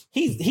mean,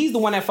 he's the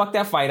one that fucked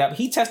that fight up.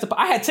 He testified.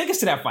 I had tickets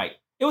to that fight.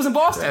 It was in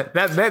Boston.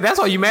 That's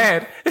why you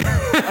mad. No,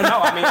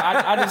 I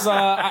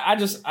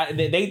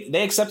mean,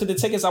 they accepted the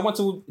tickets. I went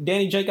to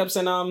Danny Jacobs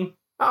and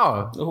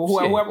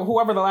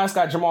whoever the last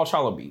guy Jamal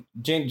Charlo beat.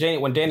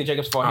 When Danny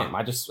Jacobs fought him,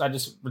 I just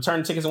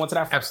returned tickets and went to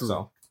that fight. Absolutely.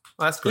 So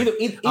that's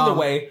great. Either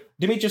way,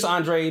 Demetrius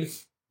Andrade,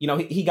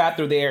 he got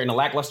through there in a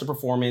lackluster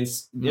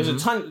performance. There's a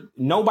ton.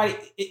 Nobody.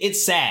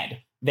 It's sad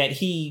that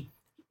he's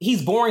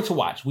boring to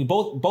watch. We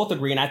both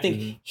agree, and I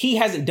think he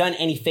hasn't done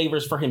any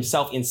favors for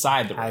himself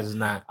inside the ring. Has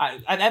not.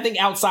 I think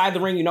outside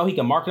the ring, he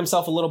can market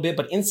himself a little bit,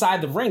 but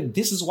inside the ring,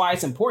 this is why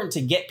it's important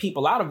to get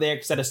people out of there,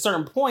 because at a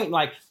certain point,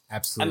 like,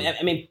 absolutely,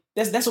 I mean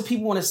that's what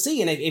people want to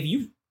see, and if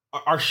you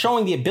are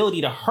showing the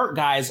ability to hurt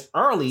guys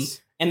early,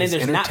 and then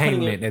there's not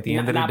putting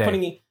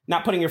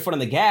your foot on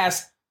the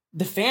gas,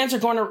 the fans are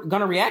going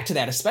to react to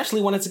that,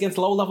 especially when it's against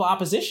low level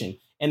opposition.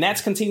 And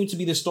that's continued to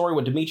be the story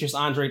with Demetrius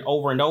Andrade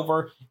over and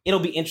over. It'll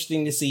be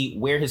interesting to see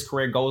where his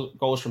career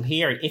goes from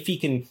here. And if he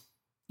can,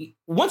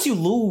 once you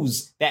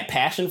lose that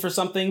passion for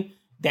something,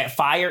 that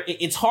fire,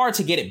 it's hard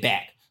to get it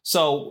back.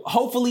 So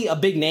hopefully a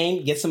big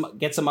name gets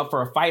him up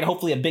for a fight.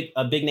 Hopefully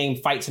a big name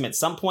fights him at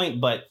some point,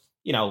 but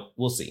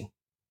we'll see.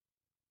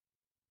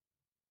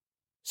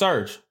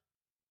 Serge.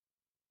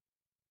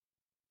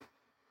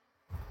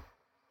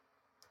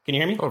 Can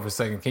you hear me? Hold for a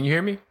second. Can you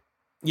hear me?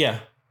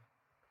 Yeah.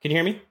 Can you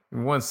hear me?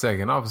 1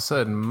 second. All of a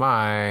sudden,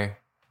 my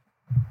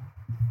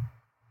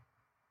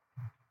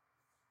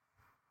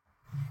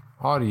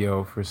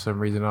audio, for some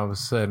reason, all of a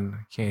sudden,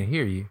 I can't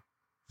hear you.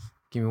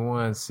 Give me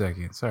 1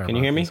 second. Sorry. Can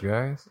you hear me,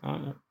 guys?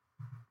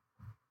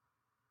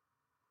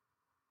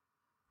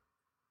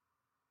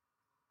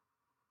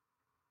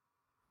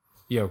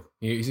 Yo,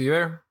 you see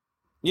there?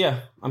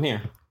 Yeah, I'm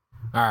here.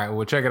 All right,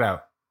 well, check it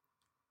out.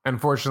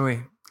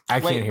 Unfortunately,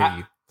 I can't hear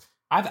you.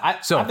 I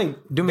think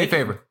do me a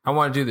favor. I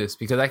want to do this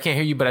because I can't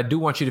hear you, but I do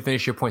want you to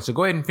finish your point. So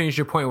go ahead and finish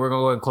your point. We're going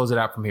to go ahead and close it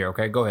out from here.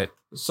 Okay, go ahead.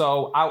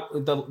 So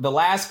the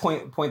last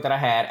point that I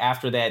had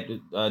after that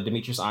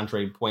Demetrius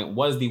Andrade point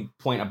was the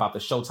point about the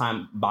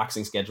Showtime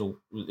boxing schedule,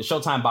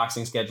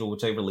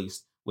 which they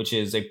released, which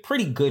is a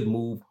pretty good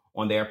move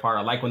on their part.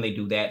 I like when they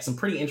do that. Some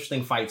pretty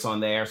interesting fights on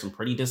there. Some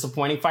pretty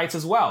disappointing fights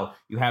as well.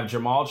 You have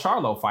Jamal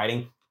Charlo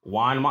fighting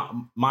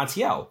Juan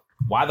Montiel.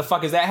 Why the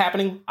fuck is that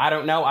happening? I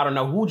don't know. I don't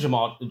know who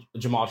Jamal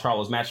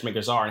Charlo's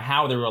matchmakers are and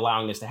how they're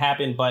allowing this to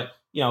happen. But,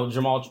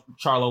 Jamal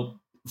Charlo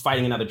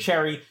fighting another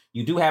cherry.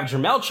 You do have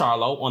Jermell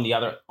Charlo on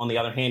the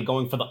other hand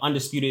going for the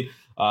undisputed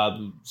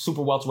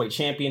super welterweight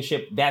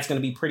championship. That's going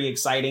to be pretty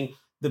exciting.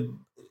 The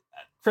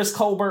Chris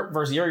Colbert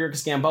versus Yuri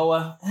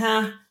Gamboa.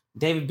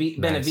 David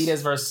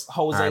Benavidez versus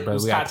Jose. All right,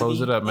 but we got to close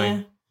it up,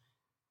 man.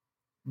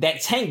 That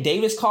Tank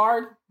Davis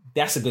card,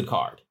 that's a good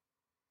card.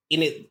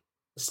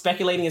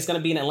 Speculating it's going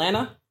to be in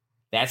Atlanta.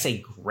 That's a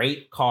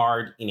great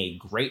card in a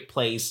great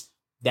place.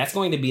 That's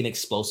going to be an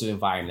explosive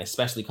environment,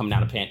 especially coming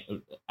out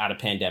of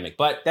pandemic.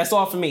 But that's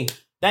all for me.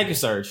 Thank you,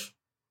 Serge.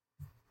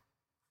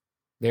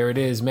 There it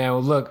is, man.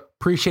 Well, look,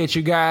 Appreciate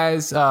you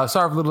guys. Sorry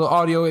for little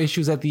audio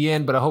issues at the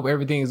end, but I hope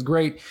everything is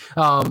great.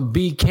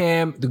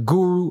 CAMM, the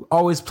guru,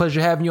 always pleasure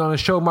having you on the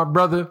show, my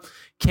brother.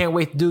 Can't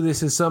wait to do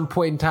this at some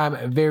point in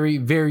time very,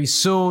 very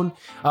soon.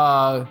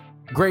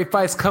 Great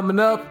fights coming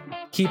up.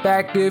 Keep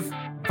active.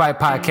 Fight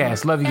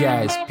Podcast. Love you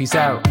guys. Peace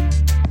out.